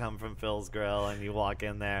smells that come from Phil's Grill and you walk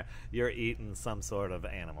in there, you're eating some sort of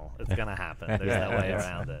animal. It's going to happen. There's no way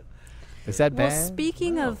around it. Is that bad? Well,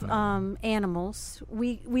 speaking of animals,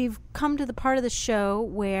 we've come to the part of the show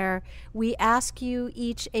where we ask you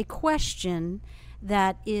each a question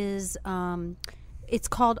that is, it's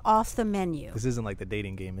called Off the Menu. This isn't like the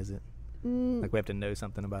dating game, is it? Like we have to know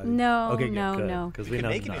something about it? No, okay, no. Because we know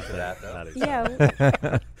make me for that,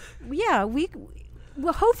 though. Yeah,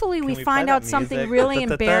 well, hopefully we we find play out that something music? really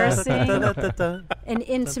embarrassing and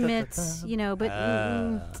intimate,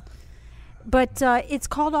 but it's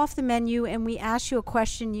called Off the Menu, and we ask you a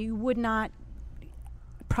question you would not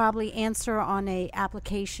probably answer on a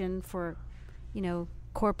application for,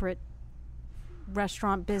 corporate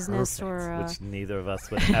restaurant business. Which neither of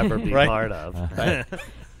us would ever be part of.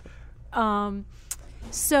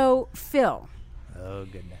 So Phil, oh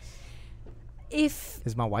goodness,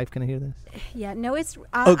 is my wife gonna hear this? Yeah, no, it's Okay,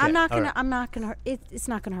 I'm not gonna right. I'm not gonna it's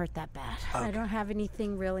not gonna hurt that bad. Okay. I don't have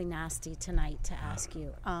anything really nasty tonight to ask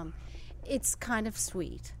you. It's kind of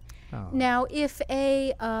sweet. Oh. Now, if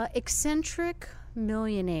a eccentric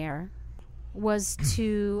millionaire was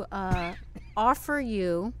to offer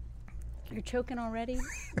you, you're choking already,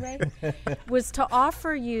 Ray? Was to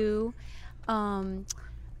offer you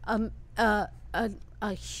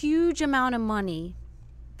a huge amount of money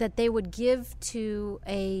that they would give to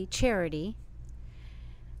a charity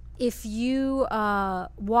if you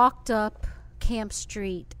walked up Camp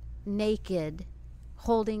Street naked,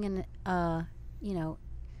 holding an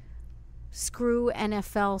screw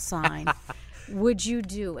NFL sign, would you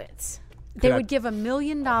do it? They would give $1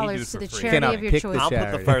 million to the charity of your choice. I'll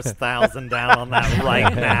put the first 1,000 down on that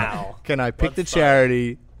right now. Can I pick the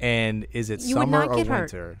charity? And is it You would summer not or get hurt.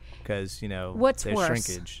 winter? Because What's there's worse?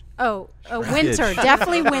 shrinkage. Oh, winter,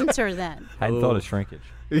 definitely winter then. I hadn't thought of shrinkage.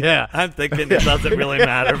 Yeah, I'm thinking it doesn't really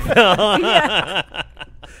matter, Phil.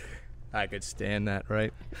 I could stand that,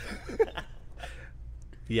 right?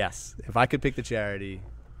 Yes, if I could pick the charity,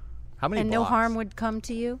 how many? And blocks? no harm would come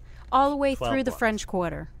to you, all the way 12 through the blocks. French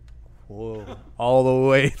Quarter. Whoa, all the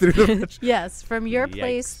way through the. Yes, from your Yikes.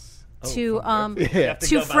 place to You have to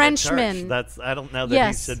go by the Frenchmen. church. I don't know that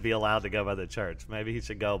Yes. he should be allowed to go by the church. Maybe he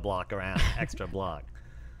should go block around, extra block.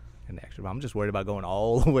 An extra. I'm just worried about going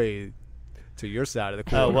all the way to your side of the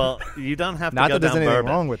court. Oh, well, you don't have to Not go that there's down anything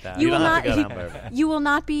Bourbon. wrong with that. You will don't not. have to go down Bourbon. You will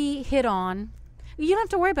not be hit on. You don't have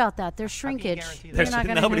to worry about that. There's shrinkage. You're not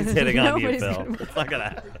gonna- Nobody's hitting on you, nobody's Phil. gonna- It's not going to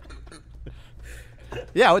happen.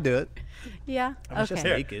 Yeah, I would do it. Yeah. just Okay.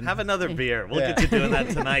 here. Here, have another beer. We'll Yeah. get you doing that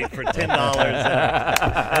tonight for $10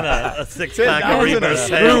 and a six-pack of $10 and a Reaper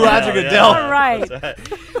screw Sail. Roger Yeah. Goodell. All right. That's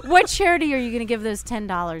right. What charity are you going to give those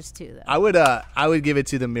 $10 to? Then? I would give it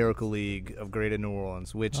to the Miracle League of Greater New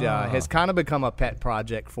Orleans, which has kind of become a pet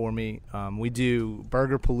project for me. We do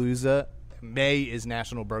Burger Palooza. May is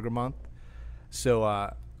National Burger Month, so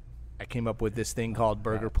I came up with this thing called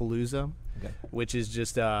Burger Palooza, which is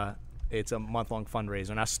just it's a month-long fundraiser.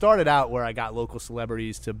 And I started out where I got local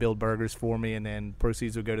celebrities to build burgers for me, and then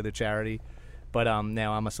proceeds would go to the charity. But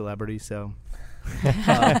now I'm a celebrity, so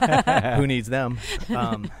who needs them?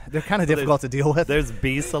 They're kind of difficult to deal with. There's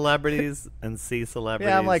B celebrities and C celebrities.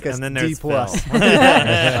 Yeah, I'm like a and then D there's plus.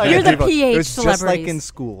 Phil. You're the PH It's just like celebrities. in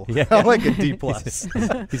school. Yeah. I'm like a D plus.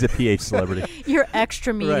 He's a PH celebrity. You're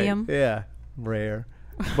extra medium. Right. Yeah, rare.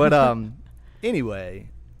 But anyway,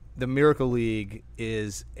 the Miracle League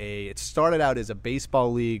it started out as a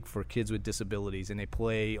baseball league for kids with disabilities, and they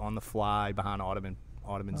play on the fly behind Audubon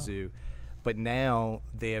Zoo. But now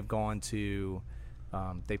they have gone to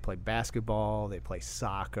they play basketball, they play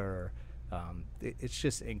soccer. It's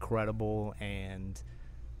just incredible, and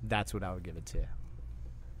that's what I would give it to.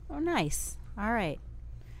 Oh, nice. All right.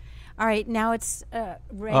 Now it's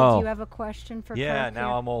Ray. Oh. Do you have a question for Yeah, Kirk now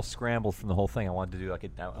here? I'm all scrambled from the whole thing. I wanted to do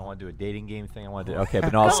I want to do a dating game thing. I want to do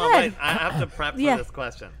but no, Hold on, ahead. wait. I have to prep Yeah. for this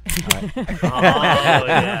question. Oh,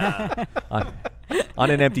 yeah. on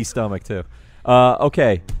an empty stomach too.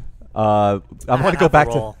 Okay. I want to go back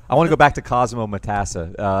to roll. Cosimo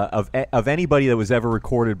Matassa. Of anybody that was ever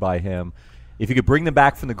recorded by him, if you could bring them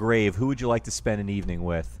back from the grave, who would you like to spend an evening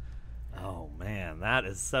with? Oh, man. That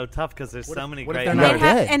is so tough because there's so many what if great they're And not they names.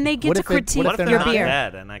 dead? and they get What to if they- critique what if they're your not beer.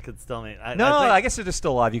 dead, and I could still meet. No, I guess they're just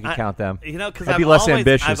still alive. You can count them. You know, because That'd I've be less always,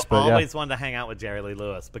 ambitious, I've but yeah. always wanted to hang out with Jerry Lee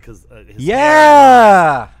Lewis because his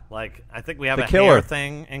Yeah. hair, like I think we have The a killer. hair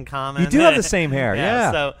thing in common. You do have the same hair,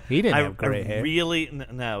 yeah. So He didn't I, have gray I hair. Really,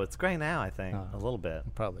 no, it's gray now. I think a little bit,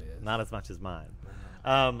 Probably is. not as much as mine.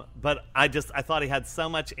 But I thought he had so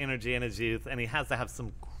much energy in his youth, and he has to have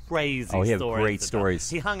some crazy Oh, he had stories. great to tell. stories.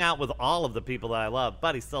 He hung out with all of the people that I love,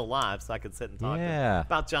 but he's still alive, so I could sit and talk to him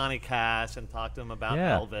about Johnny Cash and talk to him about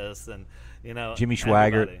Elvis and, you know, Jimmy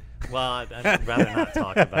Swaggart. everybody. Well, I'd rather not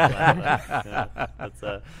talk about that. But,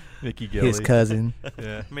 that's Mickey Gilley. His cousin.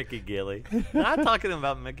 Mickey Gilley. I'm talking to him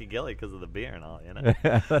about Mickey Gilley because of the beer and all, you know.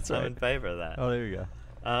 That's I'm right. in favor of that. Oh, there you go.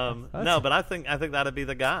 No, but I think that'd be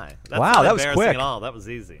the guy. That's Wow, not that was embarrassing quick. at all. That was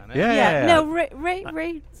easy. Yeah. No,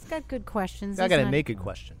 Ray's got good questions. I got He's a not- naked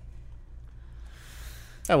question.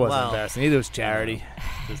 That wasn't Well, embarrassing. Either was charity.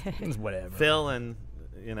 It's whatever. Phil and,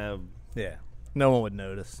 you know, Yeah. No one would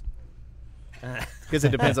notice. Because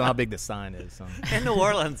it depends on how big the sign is. So. in New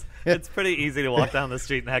Orleans, it's pretty easy to walk down the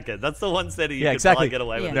street naked. That's the one city you could exactly. probably get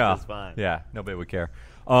away with Yeah. just fine. Yeah, nobody would care.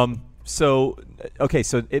 So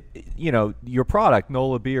your product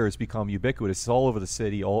NOLA beer has become ubiquitous. It's all over the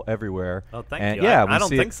city, all everywhere. Oh, thank And you. Yeah, I we don't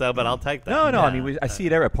see think it. so, but I'll take that. No, Yeah. I mean, I see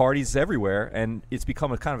it at parties everywhere, and it's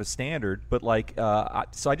become a kind of a standard. But like,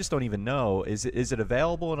 so I just don't even know. Is it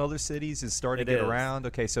available in other cities? Is it starting to It get is. around?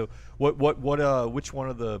 Okay, so which one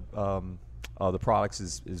of the products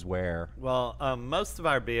is where? Well, most of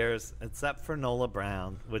our beers, except for NOLA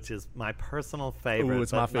Brown, which is my personal favorite, Ooh,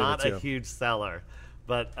 it's but my favorite, not too. a huge seller.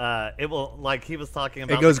 But it will, like he was talking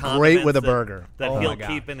about, goes the great with a condiments burger. that Oh, my he'll God.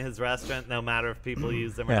 keep in his restaurant, no matter if people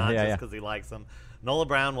use them or Yeah, not, yeah, just yeah. because he likes them. NOLA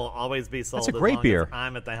Brown will always be sold. That's a great as long beer. As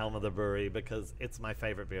I'm at the helm of the brewery because it's my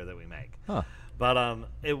favorite beer that we make. Huh. But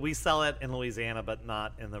we sell it in Louisiana, but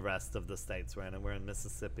not in the rest of the states we're in. And we're in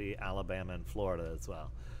Mississippi, Alabama, and Florida as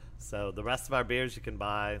well. So the rest of our beers you can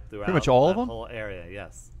buy throughout Pretty much all of that them? whole area.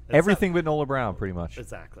 Yes, Everything but NOLA Brown, pretty much.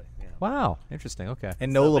 Exactly. Yeah. Wow, interesting. Okay.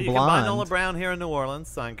 And So, NOLA but you can buy Blonde. NOLA Brown here in New Orleans,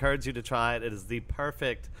 so I encourage you to try it. It is the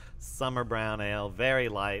perfect summer brown ale, very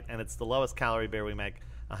light, and it's the lowest calorie beer we make,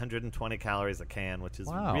 120 calories a can, which is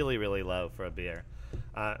Wow. really, really low for a beer.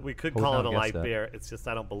 We could I would call not it a guess light that. beer. It's just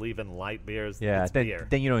I don't believe in light beers. Yeah, it's beer.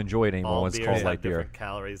 then you don't enjoy it anymore All when it's beers called have light beer. different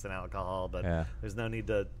calories and alcohol, but Yeah. there's no need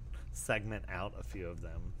to segment out a few of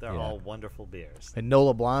them. They're Yeah. all wonderful beers. And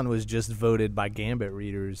NOLA Blonde was just voted by Gambit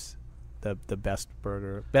readers the best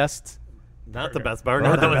burger. Not the best burger.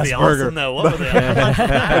 Not the That would best be burger. awesome, though. What would they?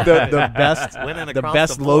 the best Winning the across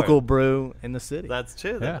best the board. local brew in the city. That's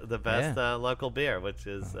true. Yeah. The best Yeah. Local beer, which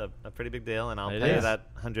is a pretty big deal, and I'll It pay you is.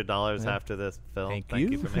 that $100 after this, Phil. Thank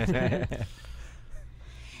you you. for mentioning it.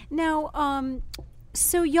 Now,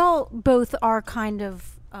 so y'all both are kind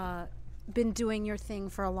of been doing your thing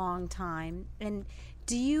for a long time, and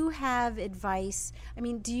do you have advice? I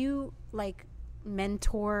mean, do you like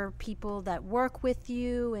mentor people that work with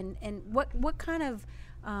you, and what kind of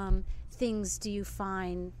things do you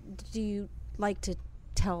find? Do you like to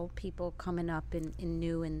tell people coming up in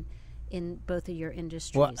new and in both of your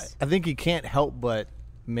industries? Well, I think you can't help but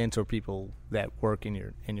mentor people that work in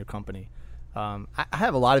your company. I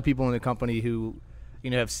have a lot of people in the company who,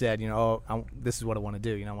 have said, this is what I want to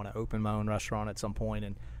do. I want to open my own restaurant at some point,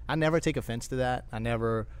 and I never take offense to that. I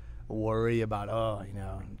never worry about,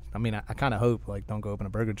 I mean, I kind of hope, don't go open a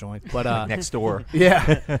burger joint, but Next door.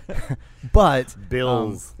 yeah, but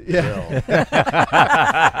Bill's. yeah.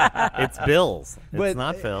 Bill. It's Bill's. It's But,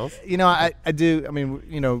 not Phil's. I do. I mean,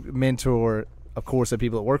 mentor, of course, the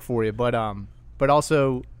people that work for you, but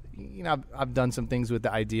also, I've done some things with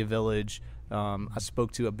the Idea Village. I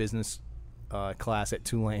spoke to a business class at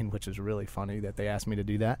Tulane, which is really funny that they asked me to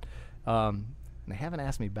do that. And they haven't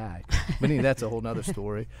asked me back, but that's a whole nother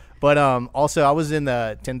story. But also, I was in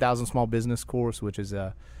the 10,000 Small Business course, which is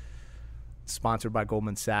sponsored by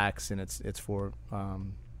Goldman Sachs, and it's for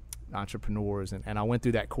entrepreneurs. And I went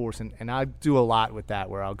through that course, and I do a lot with that,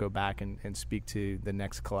 where I'll go back and speak to the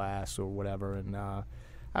next class or whatever. And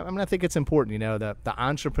I think it's important, that the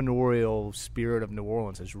entrepreneurial spirit of New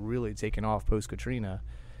Orleans has really taken off post-Katrina.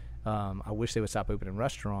 I wish they would stop opening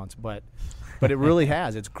restaurants, but it really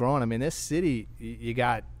has. It's grown. I mean, this city, you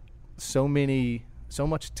got so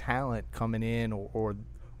much talent coming in or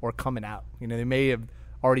coming out. They may have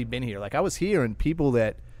already been here. Like, I was here, and people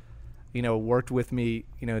that worked with me,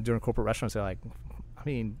 during corporate restaurants, they're like, I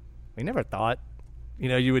mean, we never thought,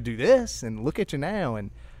 you would do this, and look at you now.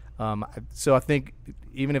 And so I think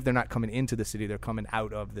even if they're not coming into the city, they're coming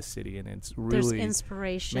out of the city, and it's really There's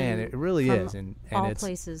inspiration. Man, it really from is, and all it's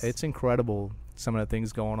places. It's incredible, some of the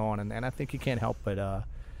things going on, and I think you can't help but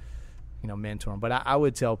mentor them. But I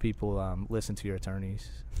would tell people, listen to your attorneys.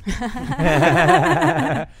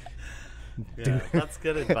 Yeah, that's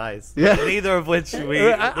good advice. Yeah. Neither of which we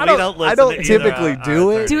I don't listen I don't to either typically our do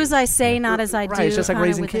it. attorneys. Do as I say, not as I do. Right, it's just like kinda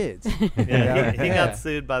raising with kids. Yeah, he Yeah. got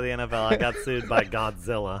sued by the NFL. I got sued by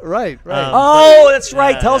Godzilla. Right. Oh, that's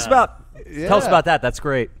right. Tell us yeah. about Tell us about that. That's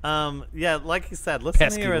great. Yeah, like you said, listen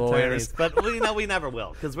Pesky to your lawyers. attorneys. But we never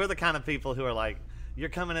will, because we're the kind of people who are like, you're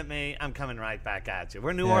coming at me, I'm coming right back at you.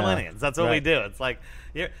 We're New Orleanians. That's what we do. It's like,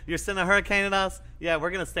 you're sending a hurricane at us? Yeah,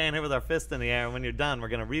 we're going to stand here with our fist in the air, and when you're done, we're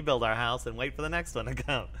going to rebuild our house and wait for the next one to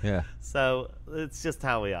come. Yeah. So it's just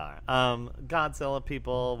how we are. Godzilla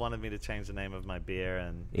people wanted me to change the name of my beer.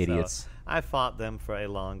 And idiots. So I fought them for a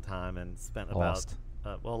long time and spent a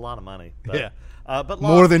lot of money. But, but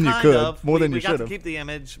more than you could. Of. More than you should have. should have. We got to keep the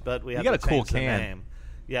image, but we have got to a cool change the can. name.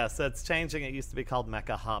 Yeah, so it's changing. It used to be called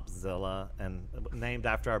Mecca Hopzilla, and named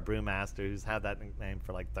after our brewmaster, who's had that name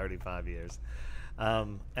for like 35 years.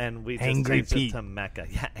 And we just Angry changed Pete. it to Mecca.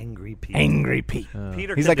 Yeah, Angry Pete. Angry Pete.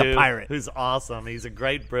 Peter He's like a Cadu, pirate. who's awesome. He's a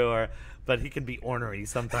great brewer, but he can be ornery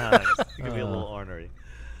sometimes. He can be a little ornery.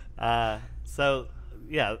 So,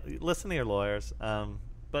 yeah, listen to your lawyers.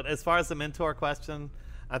 But as far as the mentor question,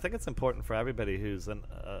 I think it's important for everybody who's an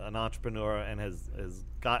entrepreneur and has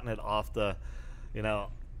gotten it off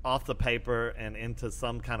the paper and into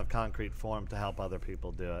some kind of concrete form to help other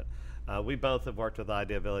people do it. We both have worked with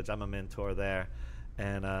Idea Village. I'm a mentor there,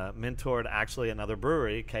 and mentored actually another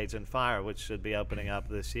brewery, Cajun Fire, which should be opening up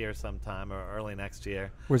this year sometime or early next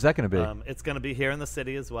year. Where's that going to be? It's going to be here in the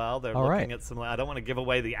city as well. They're looking at some. I don't want to give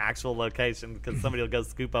away the actual location because somebody will go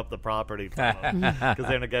scoop up the property from them because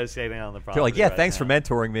they're negotiating on the property. They're like, yeah, right thanks now. for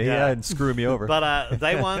mentoring me and screwing me over. But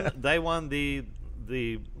they won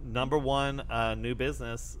the number one new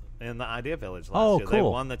business in the Idea Village last year. Cool. They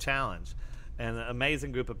won the challenge. And an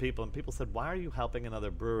amazing group of people. And people said, why are you helping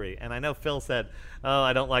another brewery? And I know Phil said,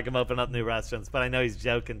 I don't like him opening up new restaurants. But I know he's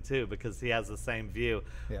joking, too, because he has the same view.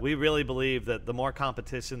 Yeah. We really believe that the more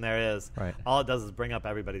competition there is, all it does is bring up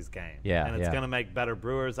everybody's game. Yeah, and it's going to make better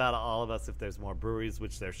brewers out of all of us if there's more breweries,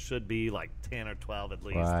 which there should be, like 10 or 12 at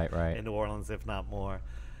least in New Orleans, if not more.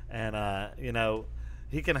 And,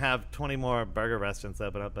 he can have 20 more burger restaurants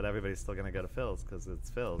open up, but everybody's still going to go to Phil's because it's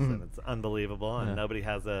Phil's, and it's unbelievable, and nobody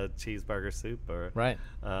has a cheeseburger soup or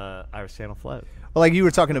Irish Channel float. Well, like you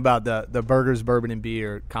were talking about the burgers, bourbon, and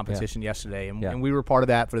beer competition yesterday, and we were part of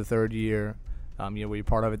that for the third year. We were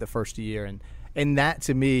part of it the first year, and that,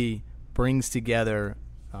 to me, brings together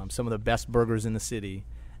some of the best burgers in the city,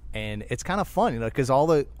 and it's kind of fun, because all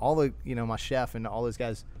the my chef and all those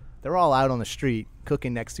guys, they're all out on the street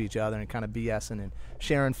cooking next to each other and kind of BSing and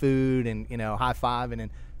sharing food and high-fiving,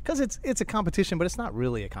 and because it's a competition, but it's not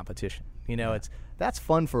really a competition. That's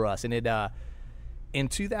fun for us. And it in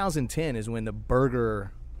 2010 is when the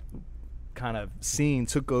burger kind of scene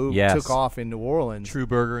took off in New Orleans. True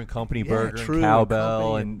Burger and Company Burger, True and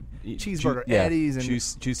Cowbell, and Cheeseburger Eddie's,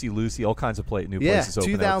 and Juicy Lucy, all kinds of new places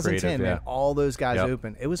open. 2010, man, all those guys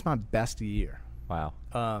open. It was my best year. Wow.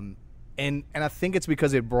 And I think it's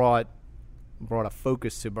because it brought a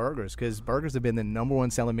focus to burgers, because burgers have been the number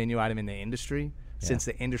one selling menu item in the industry since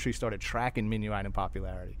the industry started tracking menu item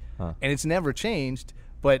popularity. And it's never changed,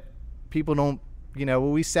 but people don't,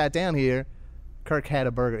 when we sat down here, Kirk had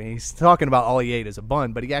a burger, and he's talking about all he ate is a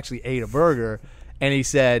bun, but he actually ate a burger, and he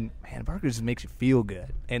said, man, burgers just makes you feel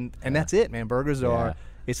good. And that's it, man. Burgers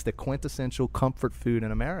it's the quintessential comfort food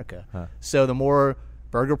in America. So the more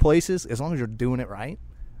burger places, as long as you're doing it right,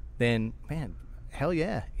 then, man, hell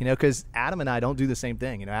yeah. Because Adam and I don't do the same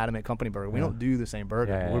thing. Adam at Company Burger, we don't do the same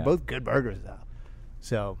burger. We're both good burgers, though.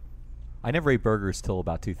 So I never ate burgers till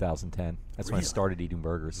about 2010. That's when I started eating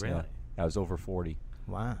burgers. Really? Yeah. I was over 40.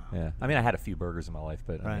 Wow. Yeah. I mean, I had a few burgers in my life,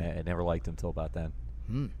 but I never liked them till about then.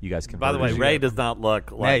 You guys can. By the way, Ray does not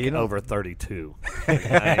look like over 32.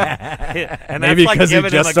 And maybe that's like because he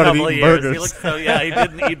giving just him a started couple of eating years. burgers. He looks he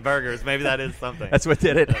didn't eat burgers. Maybe that is something. That's what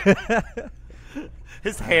did it.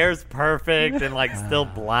 His hair's perfect and still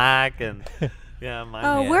black and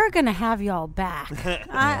we're gonna have y'all back.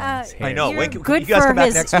 I know. You're Can good you guys for come back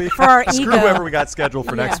his, next week? for our Screw ego. whoever we got scheduled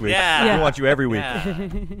for next week. Yeah. We want you every week.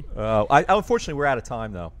 Yeah. Unfortunately, we're out of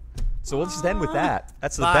time though, so we'll just end with that.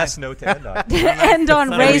 That's the best note to end on. End on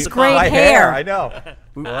Ray's great My hair. I know.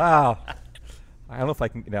 Wow. I don't know if I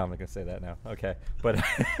can. No, I'm not gonna say that now. Okay, but.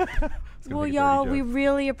 Well, y'all, we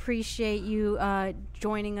really appreciate you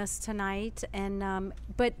joining us tonight. And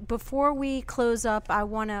but before we close up, I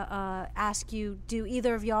want to ask you: do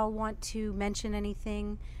either of y'all want to mention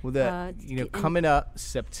anything? Well, coming up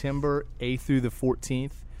September 8th through the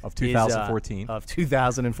 14th of 2014. Of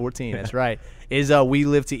 2014, that's right. Is We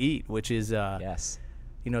Live to Eat, which is yes.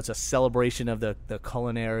 It's a celebration of the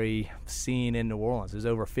culinary scene in New Orleans. There's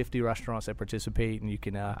over 50 restaurants that participate, and you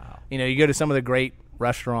can, you go to some of the great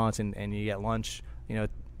restaurants and you get lunch,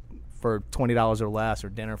 for $20 or less, or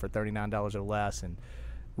dinner for $39 or less, and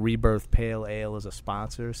Rebirth Pale Ale is a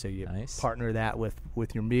sponsor, so you partner that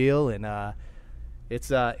with your meal, and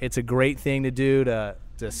It's a great thing to do to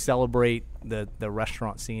celebrate the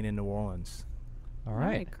restaurant scene in New Orleans. All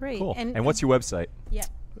right. Great. Cool. And what's your website? Yeah.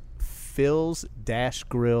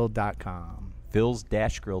 Phils-grill.com.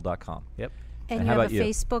 Phils-grill.com. Yep. And you how have a about you?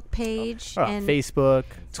 Facebook page. and Facebook,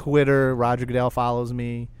 Twitter. Roger Goodell follows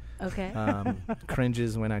me. Okay.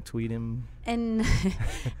 Cringes when I tweet him. And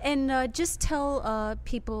just tell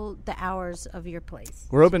people the hours of your place.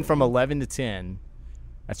 We're open from 11 to 10.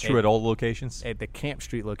 That's true at all locations? At the Camp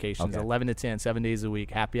Street locations, Okay. 11 to 10, 7 days a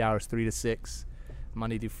week. Happy hours 3 to 6,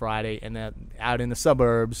 Monday through Friday. And then out in the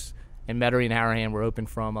suburbs, in Metairie and Harahan, we're open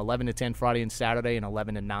from 11 to 10 Friday and Saturday, and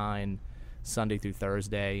 11 to 9 Sunday through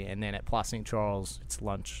Thursday. And then at Place St. Charles, it's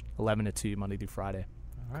lunch, 11 to 2 Monday through Friday.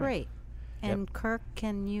 Great. And Kirk,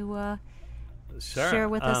 can you Sure. share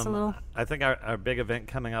with us a little? I think our big event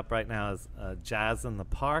coming up right now is Jazz in the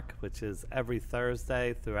Park, which is every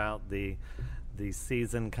Thursday throughout the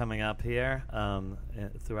season coming up here.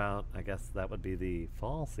 Throughout, I guess that would be the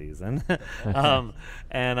fall season.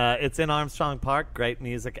 And it's in Armstrong Park. Great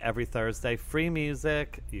music every Thursday. Free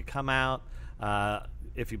music. You come out.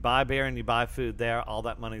 If you buy beer and you buy food there, all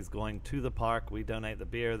that money is going to the park. We donate the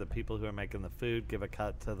beer. The people who are making the food give a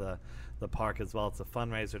cut to the park as well. It's a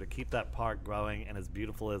fundraiser to keep that park growing and as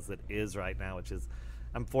beautiful as it is right now, which is,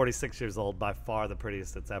 I'm 46 years old, by far the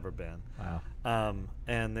prettiest it's ever been. Wow.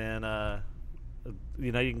 And then,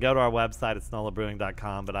 you can go to our website, it's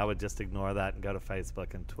NOLABrewing.com, but I would just ignore that and go to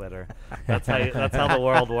Facebook and Twitter. That's how the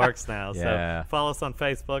world works now. Yeah. So follow us on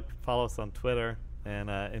Facebook, follow us on Twitter, and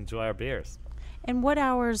enjoy our beers. And what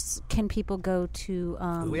hours can people go to?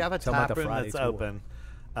 We have a Tell 'em about tap the room Friday that's tour. open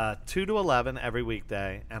 2 to 11 every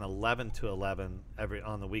weekday and 11 to 11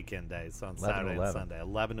 on the weekend days, so on 11 to Saturday and 11. Sunday,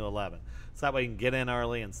 11 to 11. So that way you can get in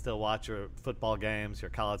early and still watch your football games, your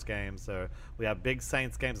college games. Or we have big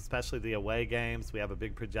Saints games, especially the away games. We have a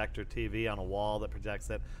big projector TV on a wall that projects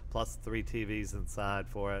it, plus 3 TVs inside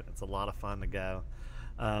for it. It's a lot of fun to go.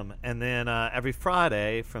 And then every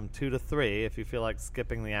Friday from 2 to 3, if you feel like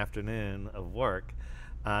skipping the afternoon of work,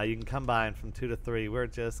 you can come by, and from 2 to 3, we're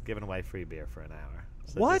just giving away free beer for an hour.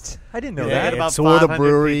 So What? I didn't know we Yeah, get that. about tour the 500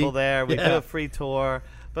 brewery. people there. We Yeah. do a free tour,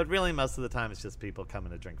 but really most of the time it's just people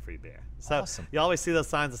coming to drink free beer. So Awesome. you always see those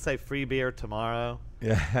signs that say free beer tomorrow.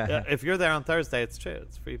 Yeah. If you're there on Thursday, it's true.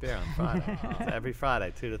 It's free beer on Friday. It's every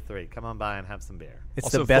Friday, 2 to 3. Come on by and have some beer. It's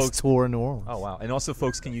Also, the best folks- tour in New Orleans. Oh, wow. And also,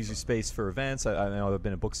 folks can use your space for events. I know there have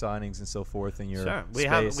been book signings and so forth in your Sure.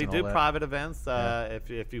 space We and do all that. private events. Yeah.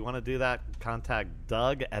 If you want to do that, contact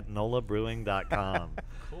Doug at NOLABrewing.com.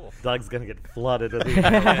 Cool. Doug's going to get flooded with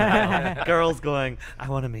emails. Girls going, I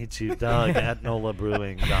want to meet you, Doug at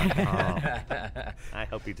NOLABrewing.com. I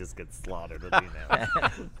hope he just gets slaughtered with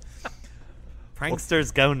emails.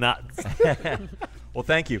 Pranksters go nuts. Well,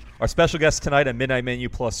 thank you. Our special guest tonight on Midnight Menu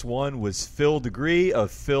Plus One was Phil Degree of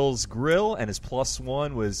Phil's Grill, and his plus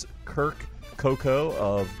one was Kirk Coco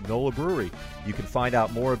of NOLA Brewery. You can find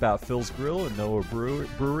out more about Phil's Grill and NOLA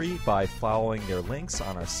Brewery by following their links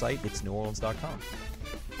on our site, itsneworleans.com.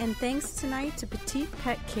 And thanks tonight to Petite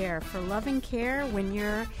Pet Care for loving care when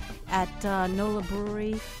you're at NOLA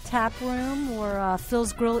Brewery Tap Room or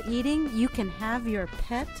Phil's Grill eating. You can have your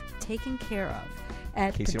pet taken care of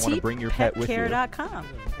at In case you don't wanna bring your pet with you. petitepetcare.com.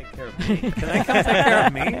 Take care of me. Can they come take care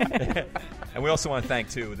of me? And we also want to thank,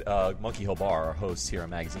 too, Monkey Hill Bar, our hosts here on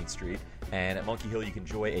Magazine Street. And at Monkey Hill, you can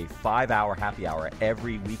enjoy a 5-hour happy hour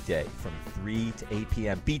every weekday from 3 to 8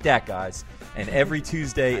 p.m. Beat that, guys. And every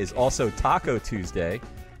Tuesday is also Taco Tuesday.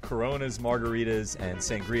 Coronas, margaritas, and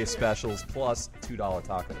sangria specials, plus $2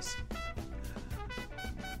 tacos.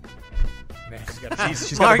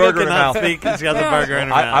 She's got a Margo burger in her cannot mouth. speak 'cause she has a burger in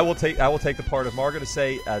her mouth. I will take the part of Margo to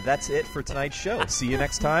say that's it for tonight's show. See you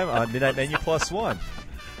next time on Midnight Menu Plus One.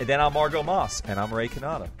 And then I'm Margo Moss, and I'm Ray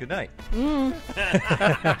Canada. Good night.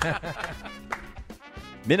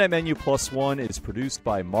 Midnight Menu Plus One is produced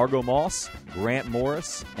by Margo Moss, Grant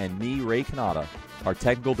Morris, and me, Ray Canada. Our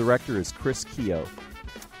technical director is Chris Keogh.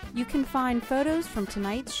 You can find photos from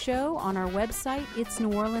tonight's show on our website,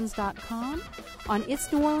 itsneworleans.com. On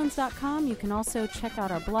itsneworleans.com, you can also check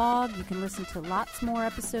out our blog. You can listen to lots more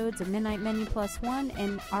episodes of Midnight Menu Plus One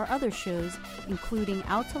and our other shows, including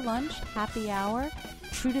Out to Lunch, Happy Hour,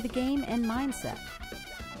 True to the Game, and Mindset.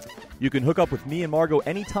 You can hook up with me and Margo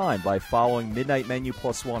anytime by following Midnight Menu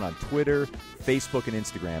Plus One on Twitter, Facebook, and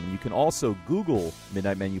Instagram. And you can also Google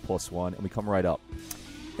Midnight Menu Plus One, and we come right up.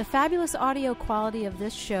 The fabulous audio quality of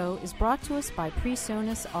this show is brought to us by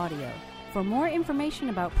PreSonus Audio. For more information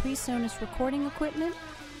about PreSonus recording equipment,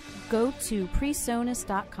 go to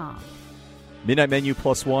presonus.com. Midnight Menu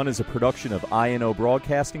Plus One is a production of INO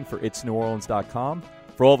Broadcasting for itsneworleans.com.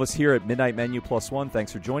 For all of us here at Midnight Menu Plus One,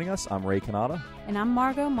 thanks for joining us. I'm Ray Canada. And I'm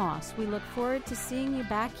Margot Moss. We look forward to seeing you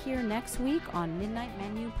back here next week on Midnight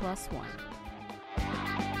Menu Plus One.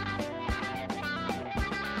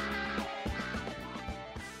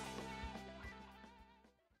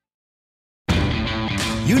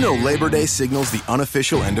 You know Labor Day signals the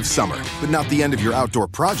unofficial end of summer, but not the end of your outdoor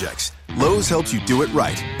projects. Lowe's helps you do it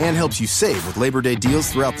right and helps you save with Labor Day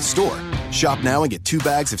deals throughout the store. Shop now and get 2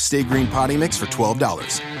 bags of Stay Green potting mix for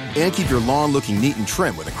 $12. And keep your lawn looking neat and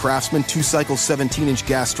trim with a Craftsman 2-cycle 17-inch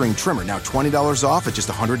gas string trimmer, now $20 off at just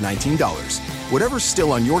 $119. Whatever's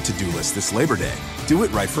still on your to-do list this Labor Day, do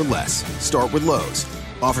it right for less. Start with Lowe's.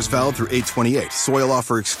 Offers valid through 8/28. Soil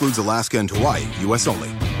offer excludes Alaska and Hawaii, U.S. only.